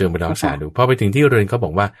อาจารย์เจิมไปรักษาดูพอไปถึงที่เรือนเขาบ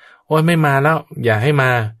อกว่าโอ้ยไม่มาแล้วอย่าให้มา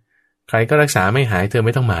ใครก็รักษาไม่หายเธอไ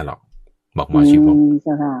ม่ต้องมาหรอกบอกหมอชีวก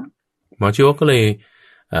หมอชีวกก็เลย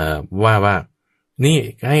ว่านี่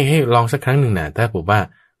ให้ลองสักครั้งหนึ่งนะถ้าผมว่า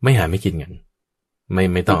ไม่หายไม่กินเงิน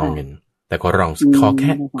ไม่ต้องเอาเงินแต่ก็ลองขอแ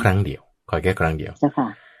ค่ครั้งเดียว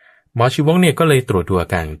หมอชีวกเนี่ยก็เลยตรวจดูอา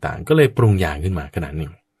การต่างๆก็เลยปรุงยาขึ้นมาขนาดหนึ่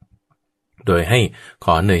งโดยให้ข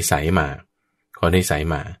อเนยใสมา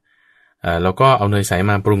แล้วก็เอาเนยใส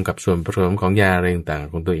มาปรุงกับส่วนผสมของยาอะไรต่าง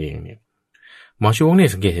ๆของตัวเองเนี่ยหมอชีวกเนี่ย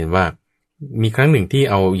สังเกตเห็นว่ามีครั้งหนึ่งที่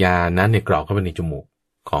เอายานั้นเนี่ยกรอกเข้าไปในจมูก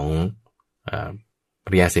ของภ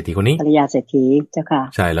รรยาเศรษฐีคนนี้ภรรยาเศรษฐีเจ้าค่ะ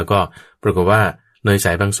ใช่แล้วก็ปรากฏว่าเนยใส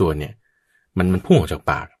บางส่วนเนี่ยมันพุ่งออกจาก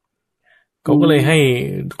ปากเขาก็เลยให้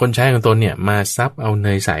คนใช้ของตนเนี่ยมาซับเอาเน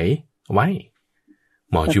ยใสไว้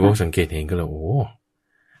หมอชีวกสังเกตเห็นก็เลยโอ้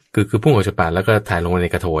คือพุ่งออกจากปากแล้วก็ถ่ายลงใน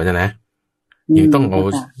กระโถนนะยังต้องเอา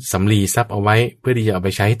สำลีซับเอาไว้เพื่อที่จะเอาไป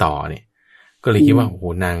ใช้ต่อเนี่ยก็เลยคิดว่าโอ้โห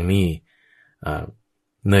นางนี่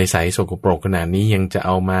เนยใสสกปรกขนาดนี้ยังจะเอ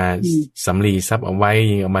ามาสำลีซับเอาไว้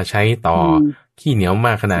ยังเอามาใช้ต่อขี้เหนียวม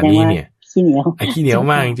ากขนาดนี้เนี่ยขี้เหนียว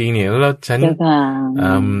มากจริงๆเนี่ยแล้วฉัน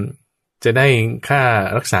จะได้ค่า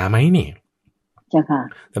รักษาไหมเนี่ย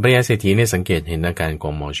แต่ภรรยาเศรษฐีเนี่ยสังเกตเห็นอาการขอ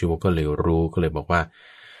งหมอชีวกก็เลยรู้ก็เลยบอกว่า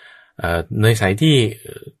เนยใสที่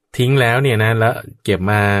ทิ้งแล้วเนี่ยนะแล้วเก็บ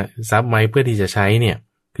มาซับไว้เพื่อที่จะใช้เนี่ย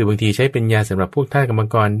คือบางทีใช้เป็นยาสำหรับพวกธาตุกรรม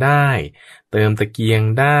กรได้เติมตะเกียง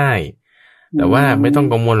ได้แต่ว่าไม่ต้อง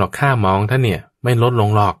กังวลหรอกค่าหมอของท่านเนี่ยไม่ลดลง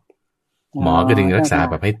หรอกหมอก็ดึงรักษา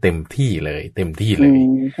แบบให้เต็มที่เลยเต็มที่เลย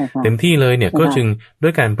เนี่ยก็จึงด้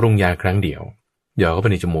วยการปรุงยาครั้งเดียวหยอดเข้าไป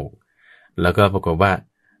ในจมูกแล้วก็ปรากฏว่า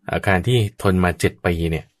อาการที่ทนมา7 ปี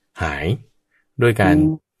เนี่ยหายด้วยการ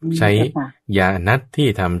ใช้ยานัดที่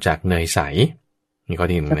ทำจากเนยใสมีข้อ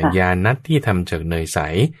ที่หนึ่งนะยานัดที่ทำจากเนยใส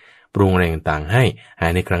ปรุงอะไรต่างๆให้หา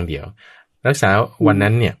ยในครั้งเดียวรักษาวัน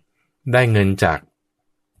นั้นเนี่ยได้เงินจาก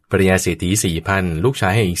ภรรยาเศรษฐี 4,000 ลูกชา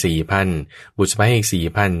ยให้อีก 4,000 บุตรสะใภ้ให้อีก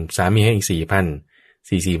 4,000 สามีให้อีก 4,000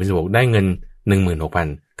 4,4 เป็น16ได้เงิน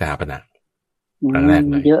 16,000 กหาปณะครั้งแรก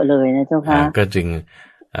เลยเยอะเลยนะเจ้าค่ะก็จึง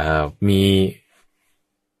มี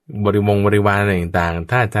บริวารอะไรต่าง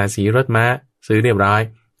ๆท่าทาสีรถม้าซื้อเรียบร้อย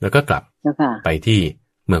แล้วก็กลับไปที่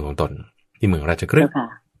เมืองของตนที่เมืองราชคฤห์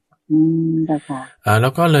แล้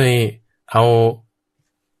วก็เลยเอา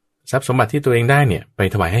ทรัพย์สมบัติที่ตัวเองได้เนี่ยไป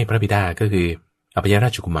ถวายให้พระบิดาก็คืออภัยร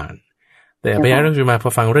าชกุมารแต่อภัยราชกุมารพ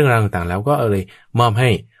อฟังเรื่องราวต่างๆแล้วก็เลยมอบให้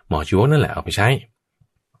หมอชีวกนั่นแหละเอาไปใช้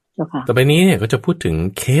ต่อไปนี้เนี่ยก็จะพูดถึง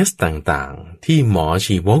เคสต่างๆที่หมอ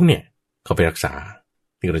ชีวกเนี่ยเขาไปรักษา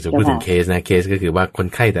ที่เราจะพูดถึงเคสนะเคสก็คือว่าคน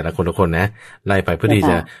ไข้แต่ละคนนะไล่ไปเพื่อที่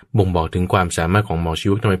จะบ่งบอกถึงความสามารถของหมอชี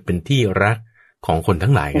วกทำไมเป็นที่รักของคนทั้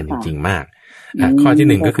งหลายกันจริงๆมากข้อที่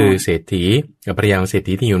หนึ่งก็คือเศรษฐีกับภรรยาของเศรษ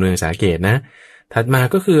ฐีที่อยู่เมืองสาเกตนะถัดมา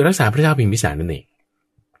ก็คือรักษาพระเจ้าพิมพิสารนั่นเอง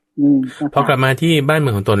พอกลับมาที่บ้านเมื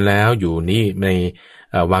องของตนแล้วอยู่นี่ใน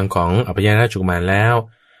วังของอภัยราชกุมารแล้ว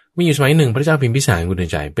มีอยู่สมัยหนึ่งพระเจ้าพิมพิสารคุณ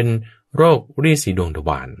ใจเป็นโรครีดสีดวงทว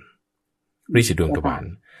าร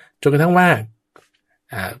จนกระทั่งว่า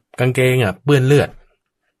กางเกงเปื้อนเลือด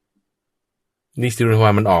รีดสีดวงทว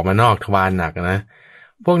ารมันออกมานอกทวารหนักนะ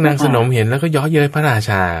พวกนางสนมเห็นแล้วก็ย้อเย้ยพระรา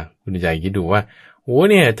ชาคุณใจคิดดูว่าโอ้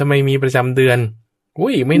เนี่ยทำไมมีประจำเดือน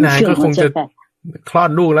อุ้ยไม่นานก็คงจะคลอด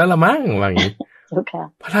ลูกแล้วละมั้งว่าอย่างนี้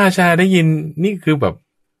พระราชาได้ยินนี่คือแบบ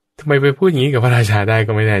ทำไมไปพูดอย่างนี้กับพระราชาได้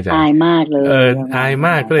ก็ไม่แน่ใจอายมากเลยอายม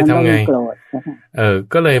ากก็เลยทำไง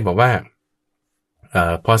ก็เลยบอกว่า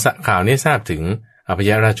พอข่าวนี้ทราบถึงอภั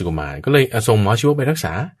ยราชกุมารก็เลยส่งหมอชีวกไปรักษ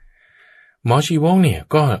าหมอชีวกเนี่ย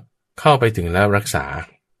ก็เข้าไปถึงแล้วรักษา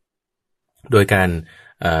โดยการ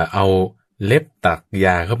เอาเล็บตักย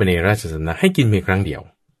าเข้าไปในราชสำนักให้กินเพียงครั้งเดียว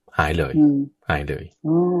หายเลย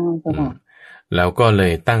แล้วก็เล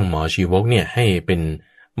ยตั้งหมอชีวกเนี่ยให้เป็น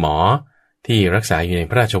หมอที่รักษาอยู่ใน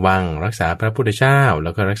พระราชวังรักษาพระพุทธเจ้าแ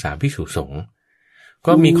ล้วก็รักษาภิกษุสงฆ์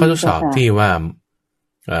ก็มีข้อทดสอบที่ว่า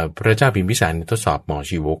พระเจ้าพิมพิสารทดสอบหมอ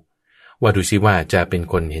ชีวกว่าดูซิว่าจะเป็น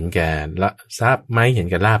คนเห็นแก่ทรัพย์ไหมเห็น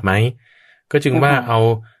แก่ลาภไหมก็จึงว่าเอา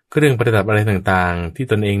เครื่องประดับอะไรต่างๆที่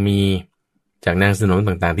ตนเองมีจากนางสนม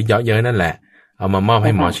ต่างๆที่เยาะเย้ยนั่นแหละเอามามอบใ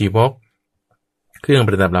ห้หมอชีวกเครื่องป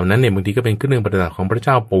ระดับเหล่านั้นเนี่ยบางทีก็เป็นเครื่องประดับของพระเ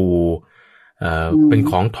จ้าปู่เป็น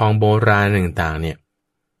ของทองโบราณต่างๆเนี่ย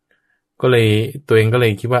ก็เลยตัวเองก็เล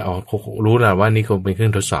ยคิดว่าอ๋อรู้แล้วว่านี่คงเป็นเครื่อ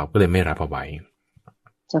งทดสอบก็เลยไม่รับเอาไว้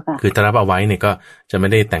คือถ้ารับเอาไว้เนี่ยก็จะไม่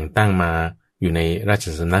ได้แต่งตั้งมาอยู่ในราช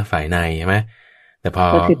สำนักฝ่ายในใช่ไหมแต่พอ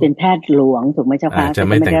ก็คือเป็นแพทย์หลวงถูกไหมเจ้าค่ะจะ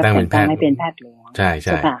ไม่แต่งตั้งเป็นแพทย์ไม่เป็นแพทย์หลวงใช่ใ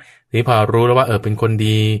ช่ทีนี้พอรู้แล้วว่าเป็นคน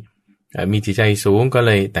ดีมีจิตใจสูงก็เ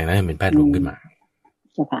ลยแต่งตั้งเป็นแพทย์หลวงขึ้นมา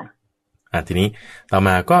เจ้าค่ะทีนี้ต่อม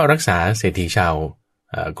าก็รักษาเศรษฐีชาว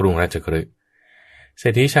กรุงราชคฤห์เศร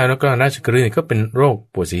ษฐีชาวนครราชคฤห์ก็เป็นโรค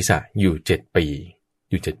ปวดศีรษะอยู่7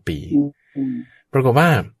 ปีปรากฏว่า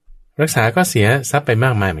รักษาก็เสียทรัพย์ไปม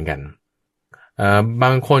ากมายเหมือนกันบ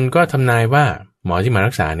างคนก็ทำนายว่าหมอที่มา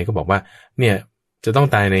รักษาเนี่ยก็บอกว่าเนี่ยจะต้อง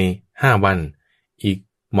ตายใน5 วันอีก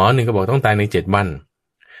หมอหนึ่งก็บอกต้องตายใน7 วัน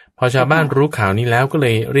พอชาวบ้านรู้ข่าวนี้แล้วก็เล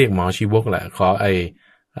ยเรียกหมอชีวกแหละขอ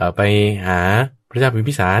ไปหาพระเจ้าพิม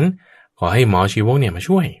พิสารขอให้หมอชีวกเนี่ยมา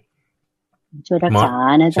ช่วยรักษา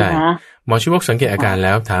นะจ๊ะหมอชีวกสังเกตอาการแ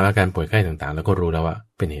ล้วถามอาการป่วยไข้ต่างๆแล้วก็รู้แล้วว่า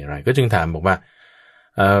เป็นเหตุอะไรก็จึงถามบอกว่า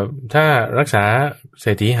ถ้ารักษาเศร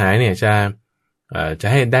ษฐีหายเนี่ยจะ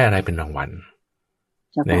ให้ได้อะไรเป็นรางวัล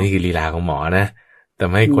นี่คือลีลาของหมอนะแต่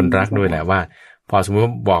ไม่ให้คนรักด้วยแหละว่าพอสมมติ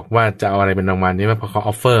บอกว่าจะเอาอะไรเป็นรางวัลใช่ไหมพอเขาอ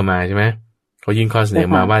อฟเฟอร์มาใช่ไหมเขายื่นข้อเสนอ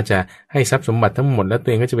มาว่าจะให้ทรัพย์สมบัติทั้งหมดแล้วตัว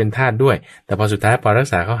เองก็จะเป็นทาสด้วยแต่พอสุดท้ายพอรัก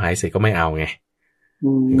ษาเขาหายเสร็จก็ไม่เอาไง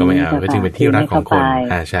ก็ไม่เอาก็จึงเป็นที่รักของคน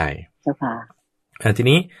ใช่เจ้าค่ะที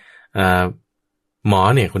นี้หมอ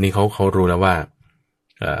เนี่ยคนนี้เขารู้แล้วว่า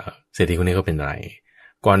เศรษฐีคนนี้เขาเป็นอะไร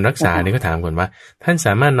ก่อนรักษาเนี่ยก็ถามก่อนว่าท่านส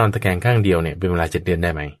ามารถนอนตะแคงข้างเดียวเนี่ยเป็นเวลา7 เดือนได้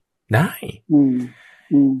ไหมได้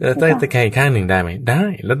ได้ตะแคงข้างหนึ่งได้ไหมได้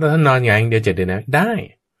แล้วท่านนอนอย่างเดียว7 เดือนนะได้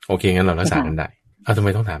โอเคงั้นเรารักษากันได้ทำไม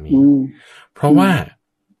ต้องถามนี้เพราะว่า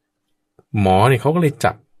หมอเนี่ยเขาก็เลย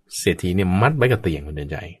จับเศรษฐีเนี่ยมัดไว้กับเตียงคนเดิน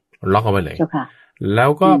ใจล็อกเอาไว้เลย แล้ว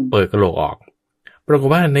ก็เปิดกระโหลกออกปรากฏ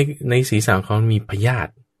ว่าในศีรษะของเขามีพยา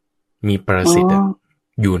ธิมีปรสิต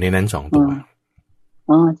อยู่ในนั้น2 ตัว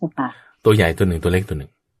เจ้าค่ะตัวใหญ่ตัวหนึ่งตัวเล็กตัวหนึ่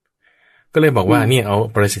งก็เลยบอกว่าเนี่ยเอา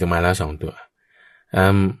ปรสิตมาแล้ว2 ตัว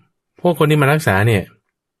พวกคนที่มารักษาเนี่ย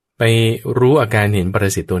ไปรู้อาการเห็นปร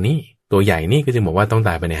สิตตัวนี้ตัวใหญ่นี่ก็จะบอกว่าต้องต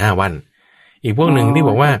ายไปใน5 วันอีกพวกหนึ่งที่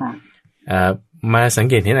บอกว่ามาสัง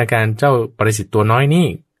เกตเห็นอาการเจ้าปรสิตตัวน้อยนี่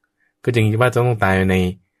ก็จึงคิดว่าต้องตายใน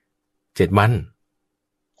7 วัน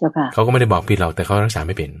เขาก็ไม่ได้บอกผิดเราแต่เขารักษาไ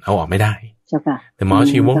ม่เป็นเอาออกไม่ได้แต่หมอ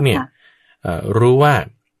ชีวกเนี่ยรู้ว่า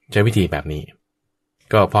ใช้วิธีแบบนี้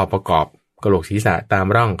ก็พอประกอบกระโหลกศีรษะตาม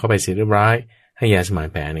ร่องเข้าไปเสร็จเรียบร้อยให้ยาสมาน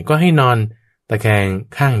แผลเนี่ยก็ให้นอนตะแคง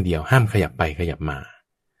ข้างเดียวห้ามขยับไปขยับมา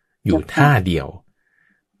อยู่ท่าเดียว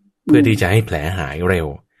เพื่อที่จะให้แผลหายเร็ว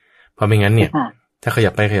เพราะไม่งั้นเนี่ยถ้าขยั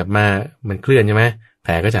บไปขยับมามันเคลื่อนใช่ไหมแผ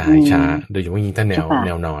ลก็จะหายช้าโดยเฉพาะยิ่งถ้าแน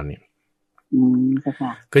วนอนเนี่ย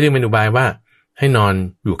ก็จึงเป็นอุบายว่าให้นอน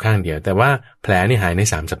อยู่ข้างเดียวแต่ว่าแผลนี่หายใน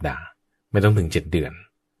3 สัปดาห์ไม่ต้องถึง7 เดือน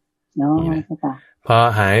พอ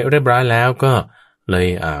หายเรียบร้อยแล้วก็เลย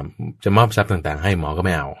จะมอบทรัพย์ต่างๆให้หมอก็ไ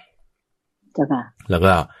ม่เอาแล้ว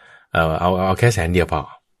ก็เอาแค่100,000พอ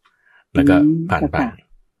แล้วก็ผ่านไป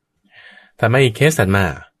ทำให้เคสถัดมา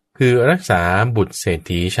คือรักษาบุตรเศรษ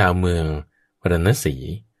ฐีชาวเมืองพาราณสี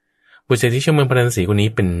บุตรเศรษฐีชาวเมืองพาราณสีคนนี้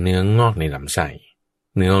เป็นเนื้องอกในลำไ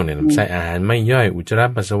ส้อาหารไม่ย่อยอุจจาระ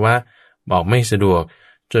ปัสสาวะบอกไม่สะดวก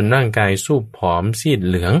จนร่างกายสูบผอมซีด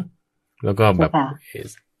เหลืองแล้วก็แบบ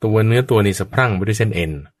ตัวเนื้อตัวนี่สะพรั่งไปด้วยเส้นเอ็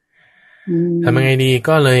นทำยังไงดี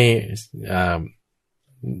ก็เลย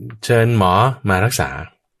เชิญหมอมารักษา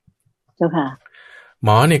หม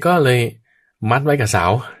อเนี่ยก็เลยมัดไว้กับเสา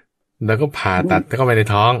แล้วก็ผ่าตัดเข้าไปใน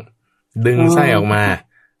ท้องดึงไส้ออกมา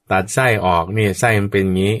ตัดไส้ออกนี่ไส้มันเป็นอ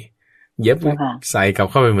ย่างนี้เย็บใส่กลับ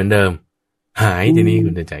เข้าไปเหมือนเดิมหายทีนี้คุ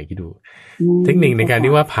ณใจคิดดูเทคนิคในการ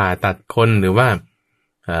ที่ว่าผ่าตัดคนหรือว่า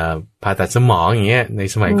ผ่าตัดสมองอย่างเงี้ยใน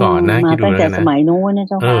สมัยก่อนนะคิดดูแล้วนะตั้งแต่สมัยโน้นนะเ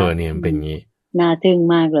จ้าค่ะเนี่ยเป็นอย่างนี้น่าทึ่ง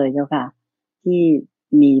มากเลยเจ้าค่ะที่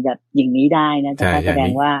มีแบบอย่างนี้ได้นะเจ้าค่ะแสด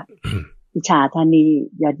งว่าวิชาท่านนี้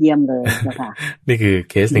ยอดเยี่ยมเลยเจ้าค่ะนี่คือ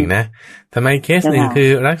เคสหนึ่งนะทำไมเคสหนึ่งคือ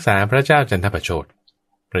รักษาพระเจ้าจันทประโชติ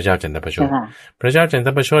พระเจ้าจันทประโช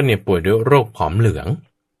ติเนี่ยป่วยด้วยโรคผอมเหลือง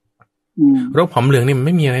โรคผอมเหลืองนี่มันไ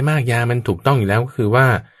ม่มีอะไรมากยามันถูกต้องอยู่แล้วก็คือว่า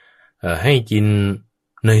ให้กิน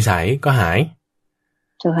เนยใสก็หาย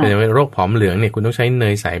แต่ว่าโรคผอมเหลืองเนี่ยคุณต้องใช้เน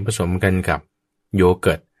ยใสผสมกันกับโยเ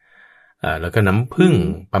กิร์ตแล้วก็น้ำผึ้ง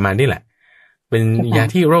ประมาณนี้แหละเป็นยา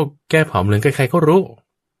ที่โรคแก้ผอมเหลืองใครๆก็รู้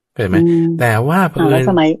เข้าใจไหมแต่ว่าเพื่อน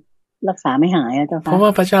ทำไมรักษาไม่หายอ่ะเจ้าค่ะเพราะว่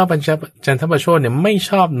าพระเจ้าจันทประโชติเนี่ยไม่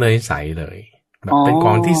ชอบเนยใสเลยแบบเป็นข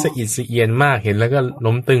องที่สะอิดสะเอียนมากเห็นแล้วก็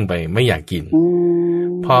ล้มตึงไปไม่อยากกิน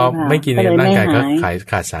พอไม่กินในร่างกายก็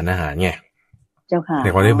ขาดสารอาหารไงเจ้าค่ะแต่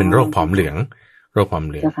เขาเรียกเป็นโรคผอมเหลือง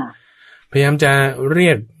พยายามจะเรี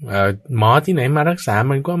ยกหมอที่ไหนมารักษา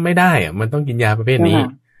มันก็ไม่ได้อะมันต้องกินยาประเภทนี้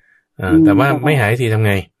แต่ว่าไม่หายทีทำ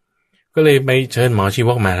ไงก็เลยไปเชิญหมอชีว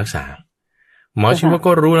กมารักษาหมอชีวก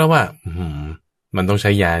ก็รู้แล้วว่ามันต้องใ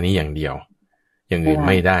ช้ยานี้อย่างเดียวอย่างอื่นไ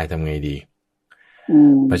ม่ได้ทำไงดี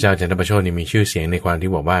พระเจ้าจันทประโชตินี่มีชื่อเสียงในความ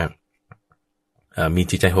ที่บอกว่ามี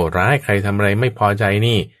จิตใจโหดร้ายใครทำอะไรไม่พอใจ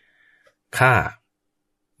นี่ฆ่า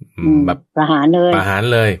แบบประหารเ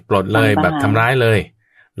ลยปลดเลยแบบทำร้ายเลย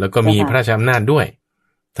แล้วก็มีพระราชอำนาจด้วย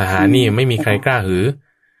ทหารนี่ไม่มีใครกล้าหือ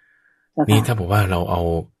นี่ถ้าบอกว่าเราเอา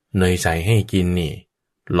เนยใสให้กินนี่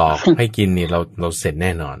หลอกให้กินนี่เราเสร็จแ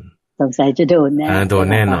น่นอนสงสัยจะโดนแ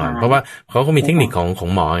น่นอนเพราะว่าเขาก็มีเทคนิคของ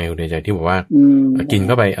หมอไงคุณใจที่บอกว่ากินเ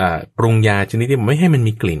ข้าไปปรุงยาชนิดที่ไม่ให้มัน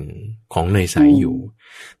มีกลิ่นของเนยใสอยู่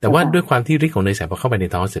แต่ว่าด้วยความที่ฤทธิ์ของเนยใสพอเข้าไปใน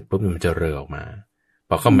ท้องเสร็จปุ๊บมันจะเรอออกมา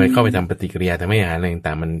พอเข้าไปทำปฏิกิริยาทำให้อาหารอะไร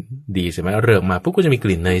ต่างๆมันดีใช่ไหมเรอออกมาปุ๊บก็จะมีก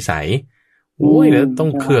ลิ่นเนยใสโอ้ยแล้วต้อง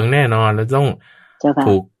เคืองแน่นอนแล้วต้อง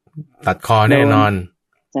ถูกตัดคอแน่นอน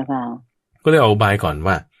ก็เลยเอาอุบายก่อน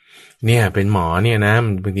ว่าเนี่ยเป็นหมอเนี่ยนะ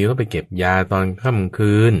บางทีก็ไปเก็บยาตอนค่ำ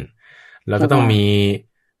คืนแล้วก็ต้องมี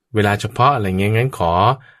เวลาเฉพาะอะไรเงี้ยงั้นขอ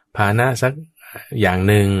พาหนะสักอย่าง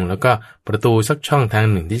หนึ่งแล้วก็ประตูสักช่องทาง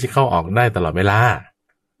หนึ่งที่จะเข้าออกได้ตลอดเวลา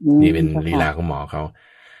นี่เป็นลีลาของหมอเขา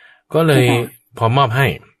ก็เลยพอมอบใ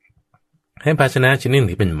ห้ภาชนะชนิด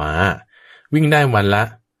ที่เป็นม้าวิ่งได้วันละ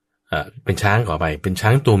เป็นช้างขอไปเป็นช้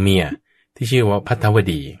างตัวเมียที่ชื่อว่าภัทว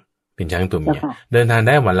ดีเป็นช้างตัวเมียเดินทางไ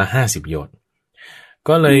ด้วันละ50 โยชน์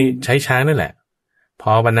ก็เลยใช้ช้างนั่นแหละพ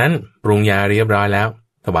อวันนั้นปรุงยาเรียบร้อยแล้ว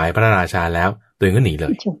ถวายพระราชาแล้วตัวเองก็หนีเ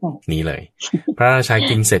ลยพระราชา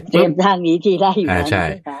กินเสร็จปุ๊บทางนี้ทีได้อยู่ใช่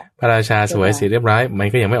พระราชาสวยเสร็จเรียบร้อยมัน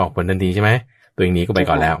ก็ยังไม่ออกผลทันทีใช่ไหมตัวเองหนีก็ไป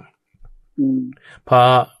ก่อนแล้วพอ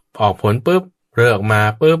ออกผลปุ๊บเรอออกมา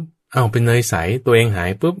ปุ๊บเป็นเนยใสตัวเองหาย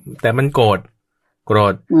ปุ๊บแต่มันโกรธ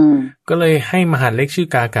ก็เลยให้มหาดเล็กชื่อ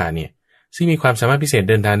กากาเนี่ย ซึ่งมีความสามารถพิเศษ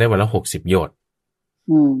เดินทางได้วันละ60 โยชน์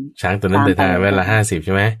ช้างตัวนั้นเดินทางวันละ50ใ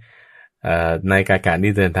ช่ไหมนายกากะ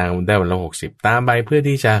นี่เดินทางได้วันละ60ตามไปเพื่อ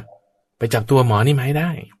ที่จะไปจับตัวหมอนี่มาให้ไ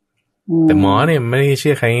ด้แต่หมอเนี่ยไม่ได้เ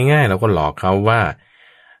ชื่อใครง่ายๆเราก็หลอกเขาว่า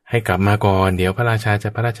ให้กลับมาก่อนเดี๋ยวพระราชาจะ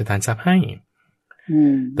พระราชทานทรัพย์ให้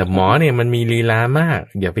แต่หมอเนี่ยมันมีลีลามาก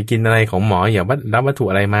อย่าไปกินอะไรของหมออย่ารับวัตถุ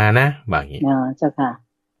อะไรมานะบางอย่างเจ้าค่ะ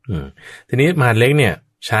ทีนี้มหาดเล็กเนี่ย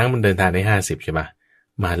ช้างมันเดินทางได้50ใช่ป่ะ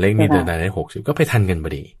มหาดเล็กนี่เดินทางได้60ก็ไปทันกันพ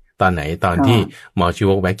อดีตอนไหนตอนที่หมอชีว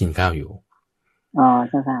กแวะกินข้าวอยู่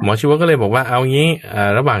เจ้าค่ะหมอชีวกก็เลยบอกว่าเอางี้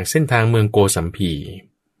ระหว่างเส้นทางเมืองโกสัมพี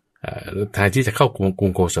ทางที่จะเข้ากรุ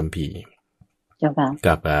งโกสัมพีเจ้าค่ะ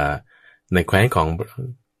กับในแคว้นของ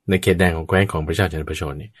ในเขตแดนของแคว้นของพระเจ้าจันทประช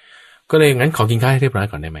นเนี่ยก็เลยงั้นขอกินข้าวให้เรียบร้อย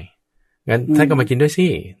ก่อนได้ไหมงั้นท่านก็มากินด้วยสิ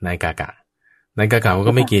นายกากะ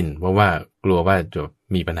ก็ไม่กินเพราะว่ากลัวว่าจะ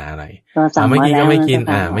มีปัญหาอะไรไม่กินก็ไม่กิน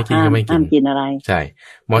ไม่กินก็ไม่กินกินอะไรใช่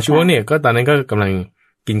หมอชูวงเนี่ยก็ตอนนั้นก็กำลัง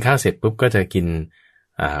กินข้าวเสร็จปุ๊บก็จะกิน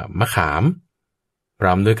มะขามพ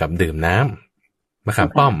ร้อมด้วยกับดื่มน้ำมะขาม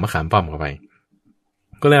ป้อมเข้าไป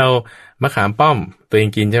ก็เลยเอามะขามป้อมตัวเอง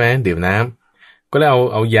กินใช่ไหมดื่มน้ำก็เลย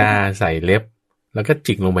เอายาใส่เล็บแล้วก็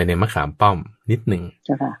จิกลงไปในมะขามป้อมนิดหนึ่ง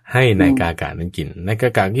ให้นายกากะนั้นกินนายกา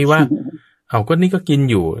กะคิดว่าเอาก็นี่ก็กิน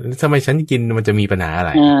อยู่ทำไมฉันกินมันจะมีปัญหาอะไ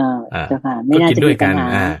รก็กินด้วยกัน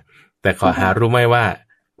แต่ขอหารู้ไหมว่า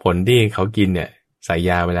ผลที่เขากินเนี่ยใส่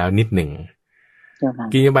ยาไปแล้วนิดหนึ่ง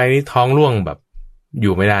กินไปนี่ท้องร่วงแบบอ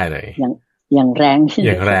ยู่ไม่ได้เลยอย่างแร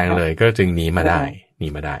งเลยก็จึงหนีมาได้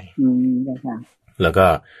แล้วก็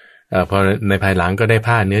พอในภายหลังก็ได้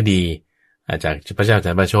ผ้าเนื้อดีจากพระเจ้าจั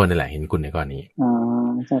นทประชนนี่แหละเห็นคุณในก้อนนี้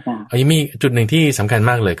เจ้าค่ะยังมีจุดหนึ่งที่สำคัญ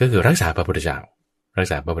มากเลยก็คือรักษาพระพุทธเจ้า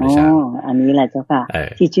อันนี้แหละเจ้าค่ะ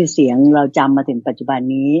ที่ชื่อเสียงเราจำมาถึงปัจจุบัน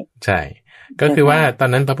นี้ใช่ก็คือว่าตอน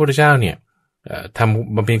นั้นพระพุทธเจ้าเนี่ยท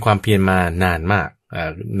ำบำเพ็ญความเพียรมานานมาก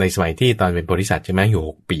ในสมัยที่ตอนเป็นโพธิสัตว์ใช่ไหมอยู่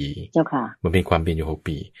6 ปีเจ้าค่ะบำเพ็ญความเพียรอยู่6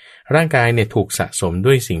 ปีร่างกายเนี่ยถูกสะสม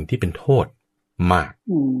ด้วยสิ่งที่เป็นโทษมาก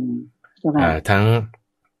ทั้ง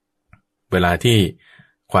เวลาที่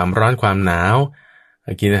ความร้อนความหนาว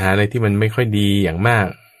กินอาหารอะไรที่มันไม่ค่อยดีอย่างมาก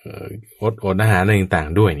อดอาหารอะไรต่าง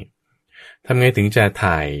ๆด้วยนี่ทำไงถึงจะ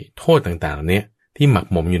ถ่ายโทษต่างๆเนี้ยที่หมัก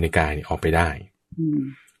หมมอยู่ในกายออกไปได้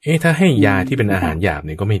ถ้าให้ยาที่เป็นอาหารหยาบเ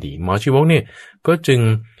นี่ยก็ไม่ดีหมอชีวกเนี่ยก็จึง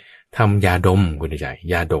ทำยาดมคุณใจ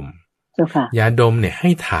ยาดมยาดมเนี่ยให้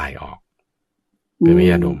ถ่ายออกเป็น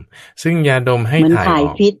ยาดมซึ่งยาดมให้ถ่าย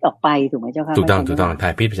พิษออกไปถูกไหมเจ้าค่ะถูกต้องถ่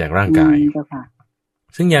ายพิษไปจากร่างกาย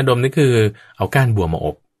ซึ่งยาดมนี่คือเอาก้านบัวมาอ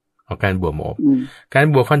บก้านบั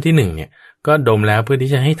วข้อที่1เนี่ยก็ดมแล้วเพื่อ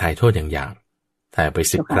ที่จะให้ถ่ายโทษอย่างหยาบถ่ายไป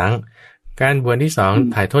10 ครั้งการบัวที่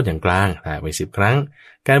2ถ่ายโทษอย่างกลางถ่ายไป10 ครั้ง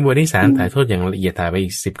การบัวที่3ถ่ายโทษอย่างละเอียดถ่ายไปอี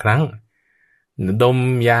ก10 ครั้งดม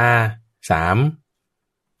ยา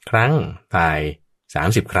3 ครั้งถ่าย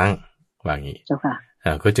30 ครั้งว่างี้เจ้าค่ะ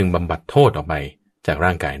ก็จึงบำบัดโทษออกไปจากร่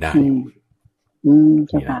างกายได้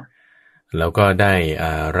เจ้าค่ะแล้วก็ได้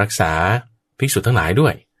รักษาภิกษุทั้งหลายด้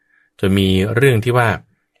วยจะมีเรื่องที่ว่า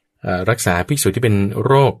รักษาภิกษุที่เป็น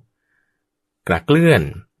โรคกระเกลื่อน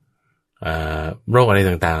โรคอะไร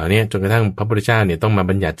ต่างๆเหล่านี้จนกระทั่งพระพุทธเจ้าเนี่ยต้องมา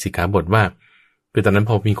บัญญัติสิกขาบทว่าคือตอนนั้น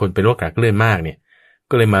พอมีคนเป็นโรคกระเกลื่อนมากเนี่ย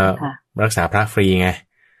ก็เลยมารักษาพระฟรีไง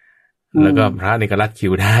แล้วก็พระในก็รัดคิ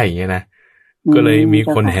วได้อย่างเงี้ยนะก็เลยมี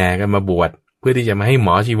คนแห่กันมาบวชเพื่อที่จะมาให้หม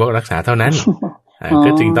อชีวกรักษาเท่านั้นก็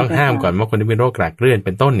จึงต้องห้ามก่อนว่าคนที่เป็นโรคกระเกลื่อนเ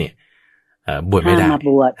ป็นต้นเนี่ยบวชไม่ได้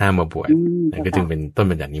ห้ามมาบวชก็จึงเป็นต้น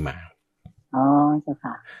บัญญัตินี้มาเจ้า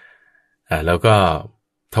ค่ะแล้วก็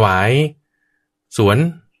ถวายสวน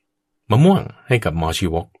มะม่วงให้กับหมอชี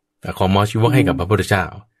วกขอหมอชีวกให้กับพระพุทธเจ้า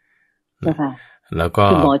แล้วก็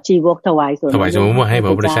หมอชีวกถวายสวนมะม่วงให้พร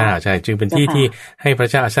ะพุทธเจ้าใช่จึงเป็นที่ที่ให้พระ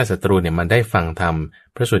เจ้าอาชาติศัตรูเนี่ยมันได้ฟังธรรม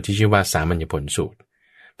พระสูตรที่ชื่อว่าสามัญญผลสูตร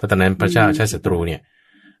เพราะตอนนั้นพระเจ้าอาชาติศัตรูเนี่ย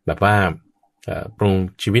แบบว่าปรุง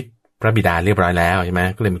ชีวิตพระบิดาเรียบร้อยแล้วใช่ไหม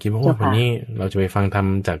ก็เลยมาคิดว่าวันนี้เราจะไปฟังธรรม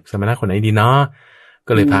จากสมณะคนไหนดีเนาะ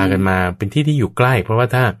ก็เลยพากันมาเป็นที่ที่อยู่ใกล้เพราะว่า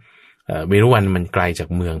ถ้าเวรุวันมันไกลจาก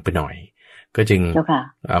เมืองไปหน่อยก็จึง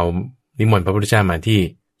เอานิมนต์พระพุทธเจ้ามาที่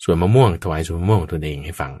สวนมะม่วงถวายสวนมะม่วงตัวเองใ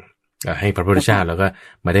ห้ฟังให้พระพุทธเจ้าแล้วก็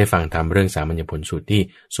มาได้ฟังธรรมเรื่องสามัญญผลสูตรที่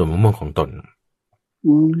สวนมะม่วงของตน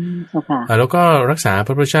แล้วก็รักษาพ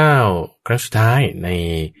ระพุทธเจ้าครั้งสุดท้ายใน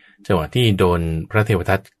จังหวะที่โดนพระเทว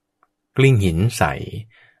ทัตกลิ้งหินใส่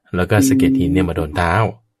แล้วก็สะเก็ดหินเนี่ยมาโดนเท้า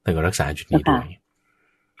แต่ก็รักษาจุดนี้ด้วย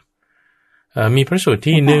มีพระสูตร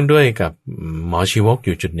ที่เนื่องด้วยกับหมอชีวกอ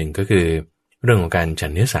ยู่จุดหนึ่งก็คือเรื่องของการฉั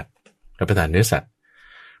นเนื้อสัตว์รับประทานเนื้อสัตว์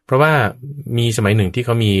เพราะว่ามีสมัยหนึ่งที่เข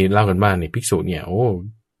ามีเล่ากันว่าในภิกษุเนี่ยโอ้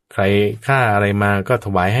ใครฆ่าอะไรมาก็ถ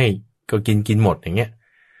วายให้ก็กินหมดอย่างเงี้ย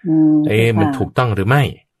มันถูกต้องหรือไม่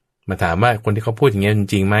มาถามว่าคนที่เขาพูดอย่างเงี้ยจ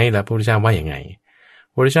ริงไหมแล้วพระพุทธเจ้าว่าอย่างไง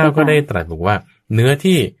พระพุทธเจ้าก็ได้ตรัสบอกว่าเนื้อ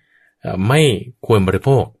ที่ไม่ควรบริโภ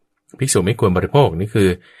คภิกษุไม่ควรบริโภคนี่คือ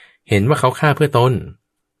เห็นว่าเขาฆ่าเพื่อตน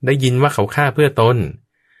ได้ยินว่าเขาฆ่าเพื่อตน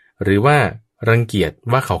หรือว่ารังเกียจ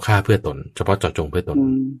ว่าเขาฆ่าเพื่อตนเฉพาะเจาะจงเพื่อตน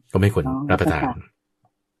ก็ไม่ควรรับประทาน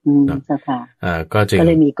เจ้าค่ะก็เ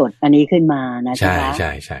ลยมีกฎอันนี้ขึ้นมานะใช่ใ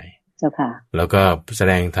ช่ใช่เจ้าค่ะแล้วก็แส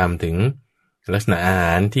ดงธรรมถึงลักษณะอาห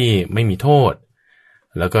ารที่ไม่มีโทษ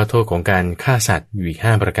แล้วก็โทษของการฆ่าสัตว์อยู่อีก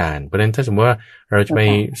5ประการเพราะฉะนั้นถ้าสมมติว่าเราจะไป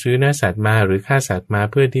ซื้อเนื้อสัตว์มาหรือฆ่าสัตว์มา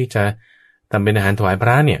เพื่อที่จะทำเป็นอาหารถวายพ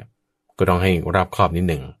ระเนี่ยก็ต้องให้รอบคอบนิด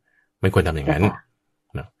หนึ่งไม่ควรทำอย่างนั้น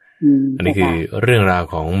อันนี้คือเรื่องราว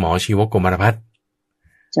ของหมอชีวโกมารพัฒน์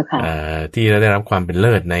ที่ได้รับความเป็นเ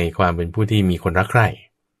ลิศในความเป็นผู้ที่มีคนรักใคร่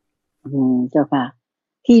เจ้าค่ะ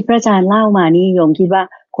ที่พระอาจารย์เล่ามานี่โยมคิดว่า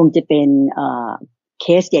คงจะเป็นเค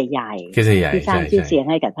สใหญ่ๆที่สร้างชื่อเสียง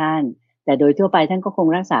ให้กับท่านแต่โดยทั่วไปท่านก็คง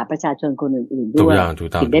รักษาประชาชนคนอื่นๆด้วย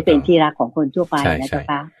ถึงได้เป็นที่รักของคนทั่วไปนะเจ้า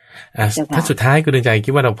ค่ะถ้าสุดท้ายก็ดึงใจคิ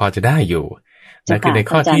ดว่าเราพอจะได้อยู่นั่นคือใน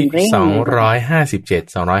ข้อที่257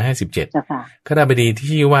ข้าราบดีที่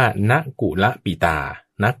ชื่อว่าณกุลปิตา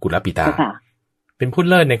ณกุลปิตาเป็นผู้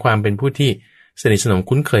เลิศในความเป็นผู้ที่สนิทสนม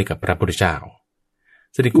คุ้นเคยกับพระพุทธเจ้า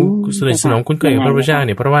สนิทสนมคุ้นเคยกับพระพุทธเจ้าเ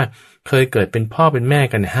นี่ยเพราะว่าเคยเกิดเป็นพ่อเป็นแม่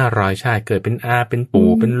กัน500ชาติเกิดเป็นอาเป็นปู่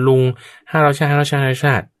เป็นลุง500ชา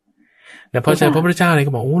ติแล้วพอเจอพระพุทธเจ้าเลย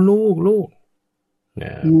ก็บอกโอ้ลูก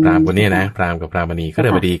พราหมณ์คนนี้นะพราหมณ์กับพราหมณีข้าร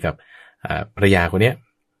าบดีกับภรรยาคนเนี้ย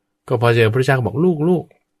ก็พอเจอพระพุทธเจ้าก็บอกลูก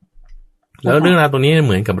แล้วเรื่องราวตรงนี้เ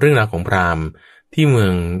หมือนกับเรื่องราวของพราหมณ์ที่เมือ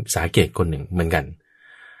งสาเกตคนหนึ่งเหมือนกัน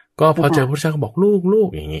ก็พอเจอพระพุทธเจ้าก็บอกลูก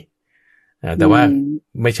อย่างนี้แต่ว่า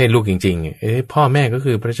ไม่ใช่ลูกจริงๆพ่อแม่ก็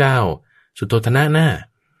คือพระเจ้าสุโธทนะน่ะ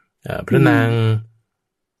พระนาง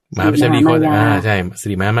มหาประชาบดีโคตใช่สิ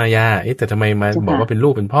ริมหามายาแต่ทำไมมาบอกว่าเป็นลู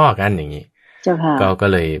กเป็นพ่อกันอย่างนี้ก็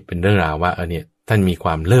เลยเป็นเรื่องราวว่าเนี่ยท่านมีคว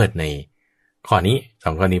ามเลิศในข้อนี้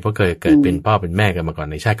2ข้อนี้เพราะเคยเกิดเป็นพ่อเป็นแม่กันมาก่อน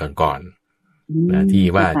ในชาติก่อนๆที่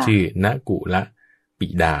ว่าชื่อณกุลปิ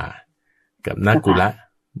ดากับณกุล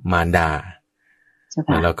มารดา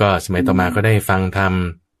แล้วก็สมัยต่อมาก็ได้ฟังธรรม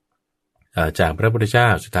จากพระพุทธเจ้า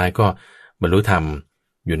สุดท้ายก็บรรลุธรรม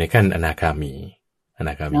อยู่ในขั้นอนาคามี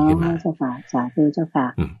ขึ้นมาเจ้าค่ะสาธุเจ้าค่ะ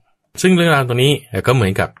ซึ่งเรื่องราวตรงนี้ก็เหมื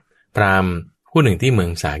อนกับพราหมณ์ผู้หนึ่งที่เมือ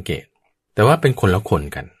งสาเกตแต่ว่าเป็นคนละคน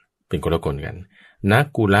กันณ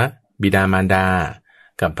กุลบิดามารดา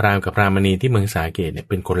กับพราหมณ์กับพราหมณีที่เมืองสาเกตเนี่ย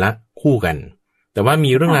เป็นคนละคู่กันแต่ว่า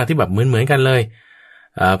มีเรื่องราวที่แบบเหมือนกันเลย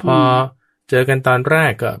พอเจอกันตอนแร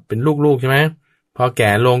กก็เป็นลูกใช่ไหมพอแก่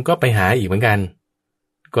ลงก็ไปหาอีกเหมือนกัน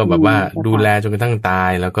ก็แบบว่าดูแลจนกระทั่งตา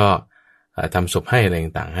ยแล้วก็ทำศพให้อะไร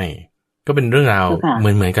ต่างๆให้ก็เป็นเรื่องราวเห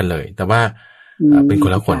มือนกันเลยแต่ว่าเป็นค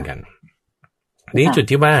นละคนกันนี่จุด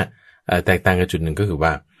ที่ว่าแตกต่างกันจุดหนึ่งก็คือว่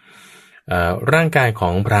าร่างกายขอ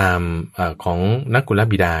งพราหมณ์ของนักกุล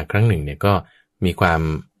บิดาครั้งหนึ่งเนี่ยก็มีความ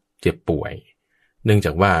เจ็บป่วยเนื่องจ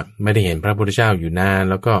ากว่าไม่ได้เห็นพระพุทธเจ้าอยู่นาน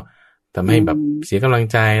แล้วก็ทำให้แบบเสียกำลัง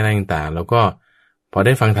ใจอะไรต่างๆแล้วก็พอไ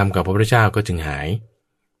ด้ฟังธรรมกับพระพุทธเจ้าก็จึงหาย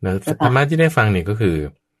นะธรรมะที่ได้ฟังเนี่ยก็คือ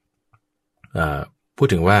พูด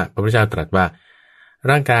ถึงว่าพระพุทธเจ้าตรัสว่า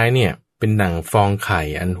ร่างกายเนี่ยเป็นดั่งฟองไข่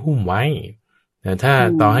อันหุ้มไว้แต่ถ้า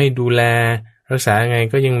ต่อให้ดูแลรักษาไง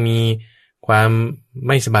ก็ยังมีความไ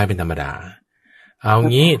ม่สบายเป็นธรรมดาเอา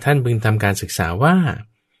งี้ท่านพึงทำการศึกษาว่า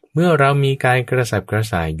เมื่อเรามีกายกระสับกระ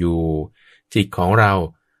ส่ายอยู่จิตของเรา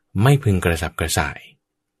ไม่พึงกระสับกระส่าย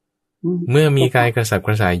เมื่อมีกายกระสับก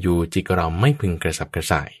ระส่ายอยู่จิตเราไม่พึงกระสับกระ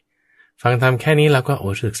ส่ายฟังธรรมแค่นี้เราก็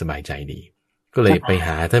รู้สึกสบายใจดีก็เลยไปห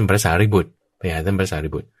าท่านพระสารีบุตร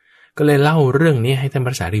ก็เลยเล่าเรื่องนี้ให้ท่านพ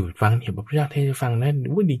ระสารีบุตรฟังเนี่ยพระพุทธเจ้าเทศฟังนะ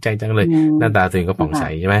ดีใจจังเลยหน้าตาตัวเองก็ผ่องใส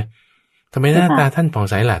ใช่ไหมทำไมหน้าตาท่านผ่อง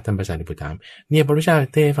ใสล่ะท่านพระสารีบุตรถามเนี่ยพระพุทธเจ้า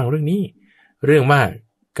เทศฟังเรื่องนี้เรื่องว่า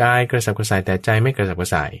กายกระสับกระส่ายแต่ใจไม่กระสับกระ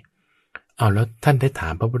ส่ายเอาแล้วท่านได้ถา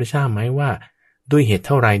มพระพุทธเจ้าไหมว่าด้วยเหตุเ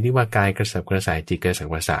ท่าไรที่ว่ากายกระสับกระส่ายจิตกระสับ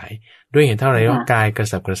กระส่ายด้วยเหตุเท่าไรว่ากายกระ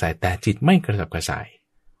สับกระส่ายแต่จิตไม่กระสับกระส่าย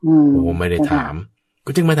โอ้ไม่ได้ถาม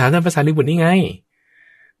ก็จึงมาถามท่านพระสารีบุตรนี่ไง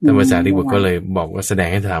ท่านพระสารีบุตรก็เลยบอกว่าแสดง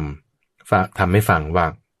ให้ทำให้ฟังว่า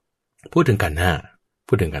พูดถึงขันธ์ห้า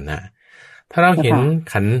ถ้าเราเห็น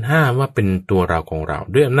ขันธ์ห้าว่าเป็นตัวเราของเรา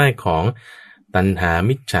ด้วยอำนาจของตัณหา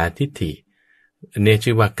มิจฉาทิฏฐิเนี่ย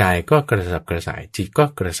ชื่อว่ากายก็กระสับกระส่ายจิตก็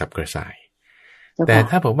กระสับกระส่ายแต่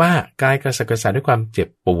ถ้าบอกว่ากายกระสับกระส่ายด้วยความเจ็บ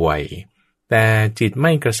ป่วยแต่จิตไ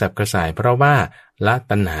ม่กระสับกระส่ายเพราะว่าละ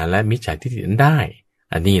ตัณหาและมิจฉาทิฏฐินั้นได้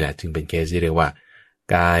อันนี้แหละจึงเป็นเคสที่เรียกว่า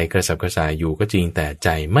กายกระสับกระส่ายอยู่ก็จริงแต่ใจ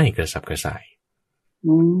ไม่กระสับกระส่าย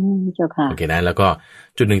เจ้าค่ะโอเคนะแล้วก็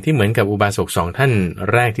จุดหนึ่งที่เหมือนกับอุบาสก2ท่าน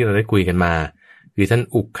แรกที่เราได้คุยกันมาคือท่าน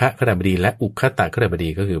อุคะคฤบดีและอุคตะคฤบดี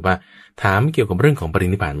ก็คือว่าถามเกี่ยวกับเรื่องของปริ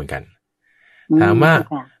นิพพานเหมือนกันถามว่า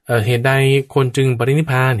เหตุใดคนจึงปรินิพ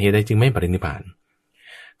พานเหตุใดจึงไม่ปรินิพพาน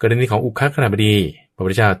กรณีของอุคคณบดีพระพุ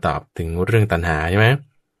ทธเจ้าตอบถึงเรื่องตัณหาใช่ไหม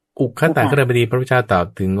อุคตคณบดีพระพุทธเจ้าตอบ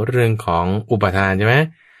ถึงเรื่องของอุปาทานใช่ไหม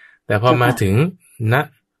แต่พอมาถึงณ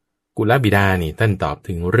กุลบิดานี่ท่านตอบ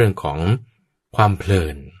ถึงเรื่องของความเพลิ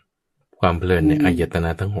นในอายตน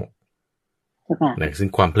ะทั้ง6นะซึ่ง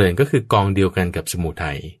ความเพลินก็คือกองเดียวกันกับสมุ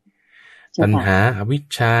ทัยตัณหาอวิช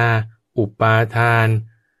ชาอุปาทาน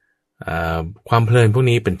ความเพลินพวก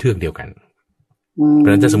นี้เป็นเทือกเดียวกันเพราะ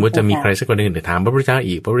ฉะนั้นถ้าสมมติจะมีใครสักคนหนึ่งเดี๋ยวถามพระพุทธเจ้า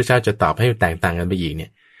อีกพระพุทธเจ้าจะตอบให้แตกต่างกันไปอีกเนี่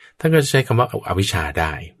ยท่านก็จะใช้คำว่าอวิชชาไ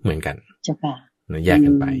ด้เหมือนกันแยกกั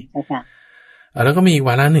นไปแล้วก็มีว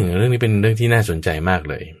าระหนึ่งเรื่องนี้เป็นเรื่องที่น่าสนใจมาก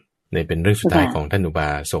เลยในเป็นเรื่องสุดท้ายของท่านอุบา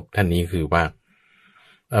สกท่านนี้คือว่า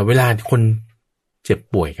เวลาคนเจ็บ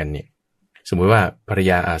ป่วยกันเนี่ยสมมติว่าภรร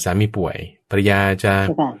ยาสามีป่วยภรรยาจะ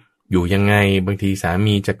อยู่ยังไงบางทีสา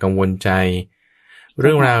มีจะกังวลใจเ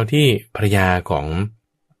รื่องราวที่ภรรยาของ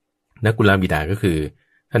นักกุลบิดาก็คือ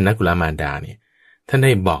ท่านนักกุลมารดาเนี่ยท่านไ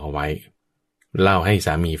ด้บอกเอาไว้เล่าให้ส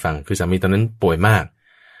ามีฟังคือสามีตอนนั้นป่วยมาก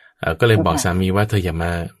ก็เลยบอกสามีว่าเธออย่าม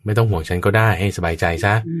าไม่ต้องห่วงฉันก็ได้ให้สบายใจซ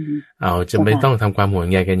ะจะไม่ต้องทำความห่วง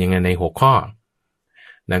ใยกันยังไงใน6 ข้อ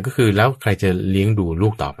นั่นก็คือแล้วใครจะเลี้ยงดูลู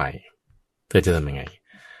กต่อไปเธอจะทำยังไง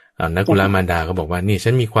นักกุลมารดาก็บอกว่านี่ฉั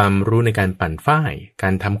นมีความรู้ในการปั่นฝ้ายกา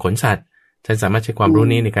รทำขนสัตว์ฉันสามารถใช้ความรู้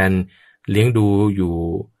นี้ในการเลี้ยงดูอยู่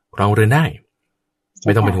ครองเรือนได้ไ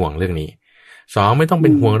ม่ต้องเป็นห่วงเรื่องนี้2ไม่ต้องเป็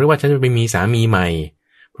นห่วงเรื่องว่าฉันจะไปมีสามีใหม่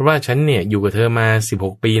เพราะว่าฉันเนี่ยอยู่กับเธอมา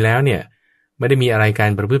16 ปีแล้วเนี่ยไม่ได้มีอะไรการ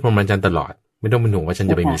ประพฤติพรหมจรรย์ตลอดไม่ต้องเป็นห่วงว่าฉัน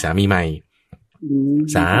จะไปมีสามีใหม่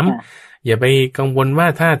3อย่าไปกังวลว่า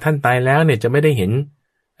ถ้าท่านตายแล้วเนี่ยจะไม่ได้เห็น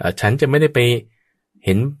ฉันจะไม่ได้ไปเ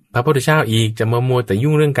ห็นพระพุทธเจ้าอีกจะมัวแต่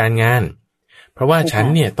ยุ่งเรื่องการงานเพราะว่าฉัน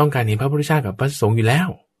เนี่ยต้องการเห็นพระพุทธเจ้ากับพระสงฆ์อยู่แล้ว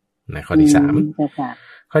นะข้อที่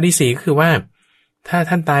3ข้อที่4คือว่าถ้า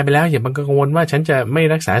ท่านตายไปแล้วอย่าบังกังวลว่าฉันจะไม่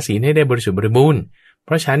รักษาศีลให้ได้บริสุทธิ์บริบูรณ์เพ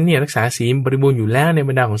ราะฉันเนี่ยรักษาศีลบริบูรณ์อยู่แล้วในบ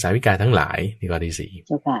รรดาของสาวิกาทั้งหลายนี่ข้อที่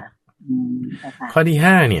4ข้อที่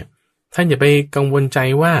5เนี่ยท่านอย่าไปกังวลใจ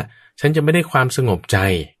ว่าฉันจะไม่ได้ความสงบใจ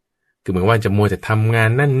คือเหมือนว่าจะมัวแต่ทำงาน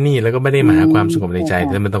นั่นนี่แล้วก็ไม่ได้มาหาความสงบในใจ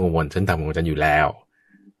ท่านไม่ต้องกังวลฉันทำของฉันอยู่แล้ว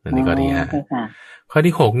นั่นนี่ข้อที่5ข้อ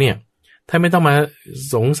ที่6เนี่ยท่านไม่ต้องมา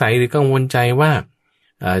สงสัยหรือกังวลใจว่า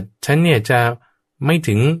ฉันเนี่ยจะไม่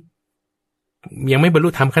ถึงยังไม่บรรลุ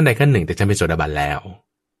ธรรมขั้นใดขั้นหนึ่งแต่ฉันเป็นโสดาบันแล้ว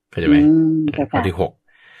เข้าใจไหมข้อที่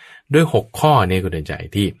6ด้วย6ข้อเนี่ยคุณเดินใจ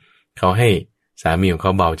ที่เขาให้สามีของเข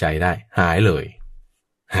าเบาใจได้หายเลย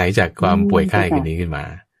หายจากความป่วยไข้กันนี้ขึ้นมา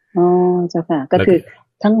เจ้าค่ะก็คือ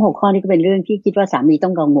ทั้ง6ข้อนี้ก็เป็นเรื่องที่คิดว่าสามีต้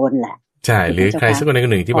องกังวลแหละใช่หรือใครสักคนใดค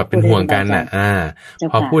นหนึ่งที่แบบเป็นห่วงกันน่ะ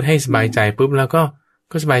พอพูดให้สบายใจปุ๊บแล้วก็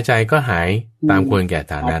สบายใจก็หายตามควรแก่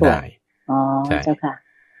ฐานะได้ใช่เจ้าค่ะ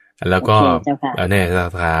แล้วก็ในสา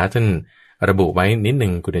ขาท่านระบุไว้นิดหนึ่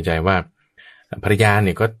งคุณใจว่าภรรยาเ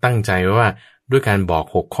นี่ยก็ตั้งใจว่าด้วยการบอก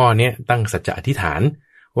6ข้อนี้ตั้งสัจจะอธิษฐาน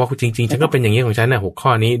ว่าจริงๆฉันก็เป็นอย่างนี้ของฉันน่ะ6ข้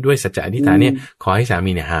อนี้ด้วยสัจจะอธิษฐานเนี่ยขอให้สา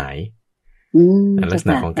มีเนี่ยหายลักษ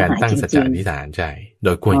ณะของการตั้งสัจจะอธิษฐานใช่โด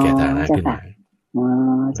ยควรแก่ฐานะขึ้นมา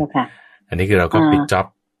เจ้าค่ะอันนี้คือเราก็ปิดจ็อบ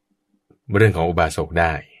เรื่องของอุบาสกไ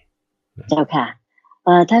ด้เจ้าค่ะ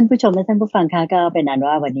ท่านผู้ชมและท่านผู้ฟังคะก็เป็นอัน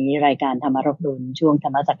ว่าวันนี้รายการธรรมรับรุณช่วงธร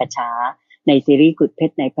รมสักษาในซีรีส์กุดเพ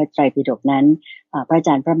ชรในพระไตรปิฎกนั้นพระอาจ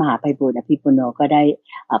ารย์พระมหาไพบูลย์อภิปุโนก็ได้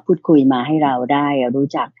พูดคุยมาให้เราได้รู้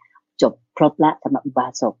จักจบครบละสำหรับอุบา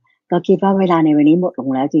สกก็คิดว่าเวลาในวันนี้หมดลง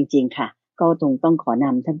แล้วจริงๆค่ะก็ต้องขอน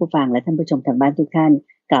ำท่านผู้ฟังและท่านผู้ชมทางบ้านทุกท่าน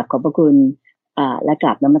กราบขอบพระคุณและกร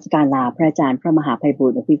าบนมัสการลาพระอาจารย์พระมหาไพบู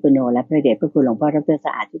ลย์อภิปุโนและพระเดชพระคุณหลวงพ่อดร.ส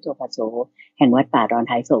ะอาดทิโตภโสแห่งวัดป่าดอน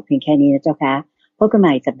หายโศกเพียงแค่นี้นะเจ้าค่ะพบกันให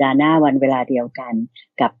ม่สัปดาห์หน้าวันเวลาเดียวกัน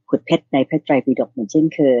กับขุดเพชรในพระไตรปิฎกเหมือนเช่น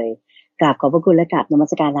เคยกราบขอบพระคุณและกราบนมั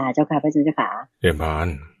สการลาเจ้าค่ะพระอาจารย์เจ้าค่ะเรียบร้อย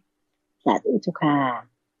สาธุเจ้าค่ะ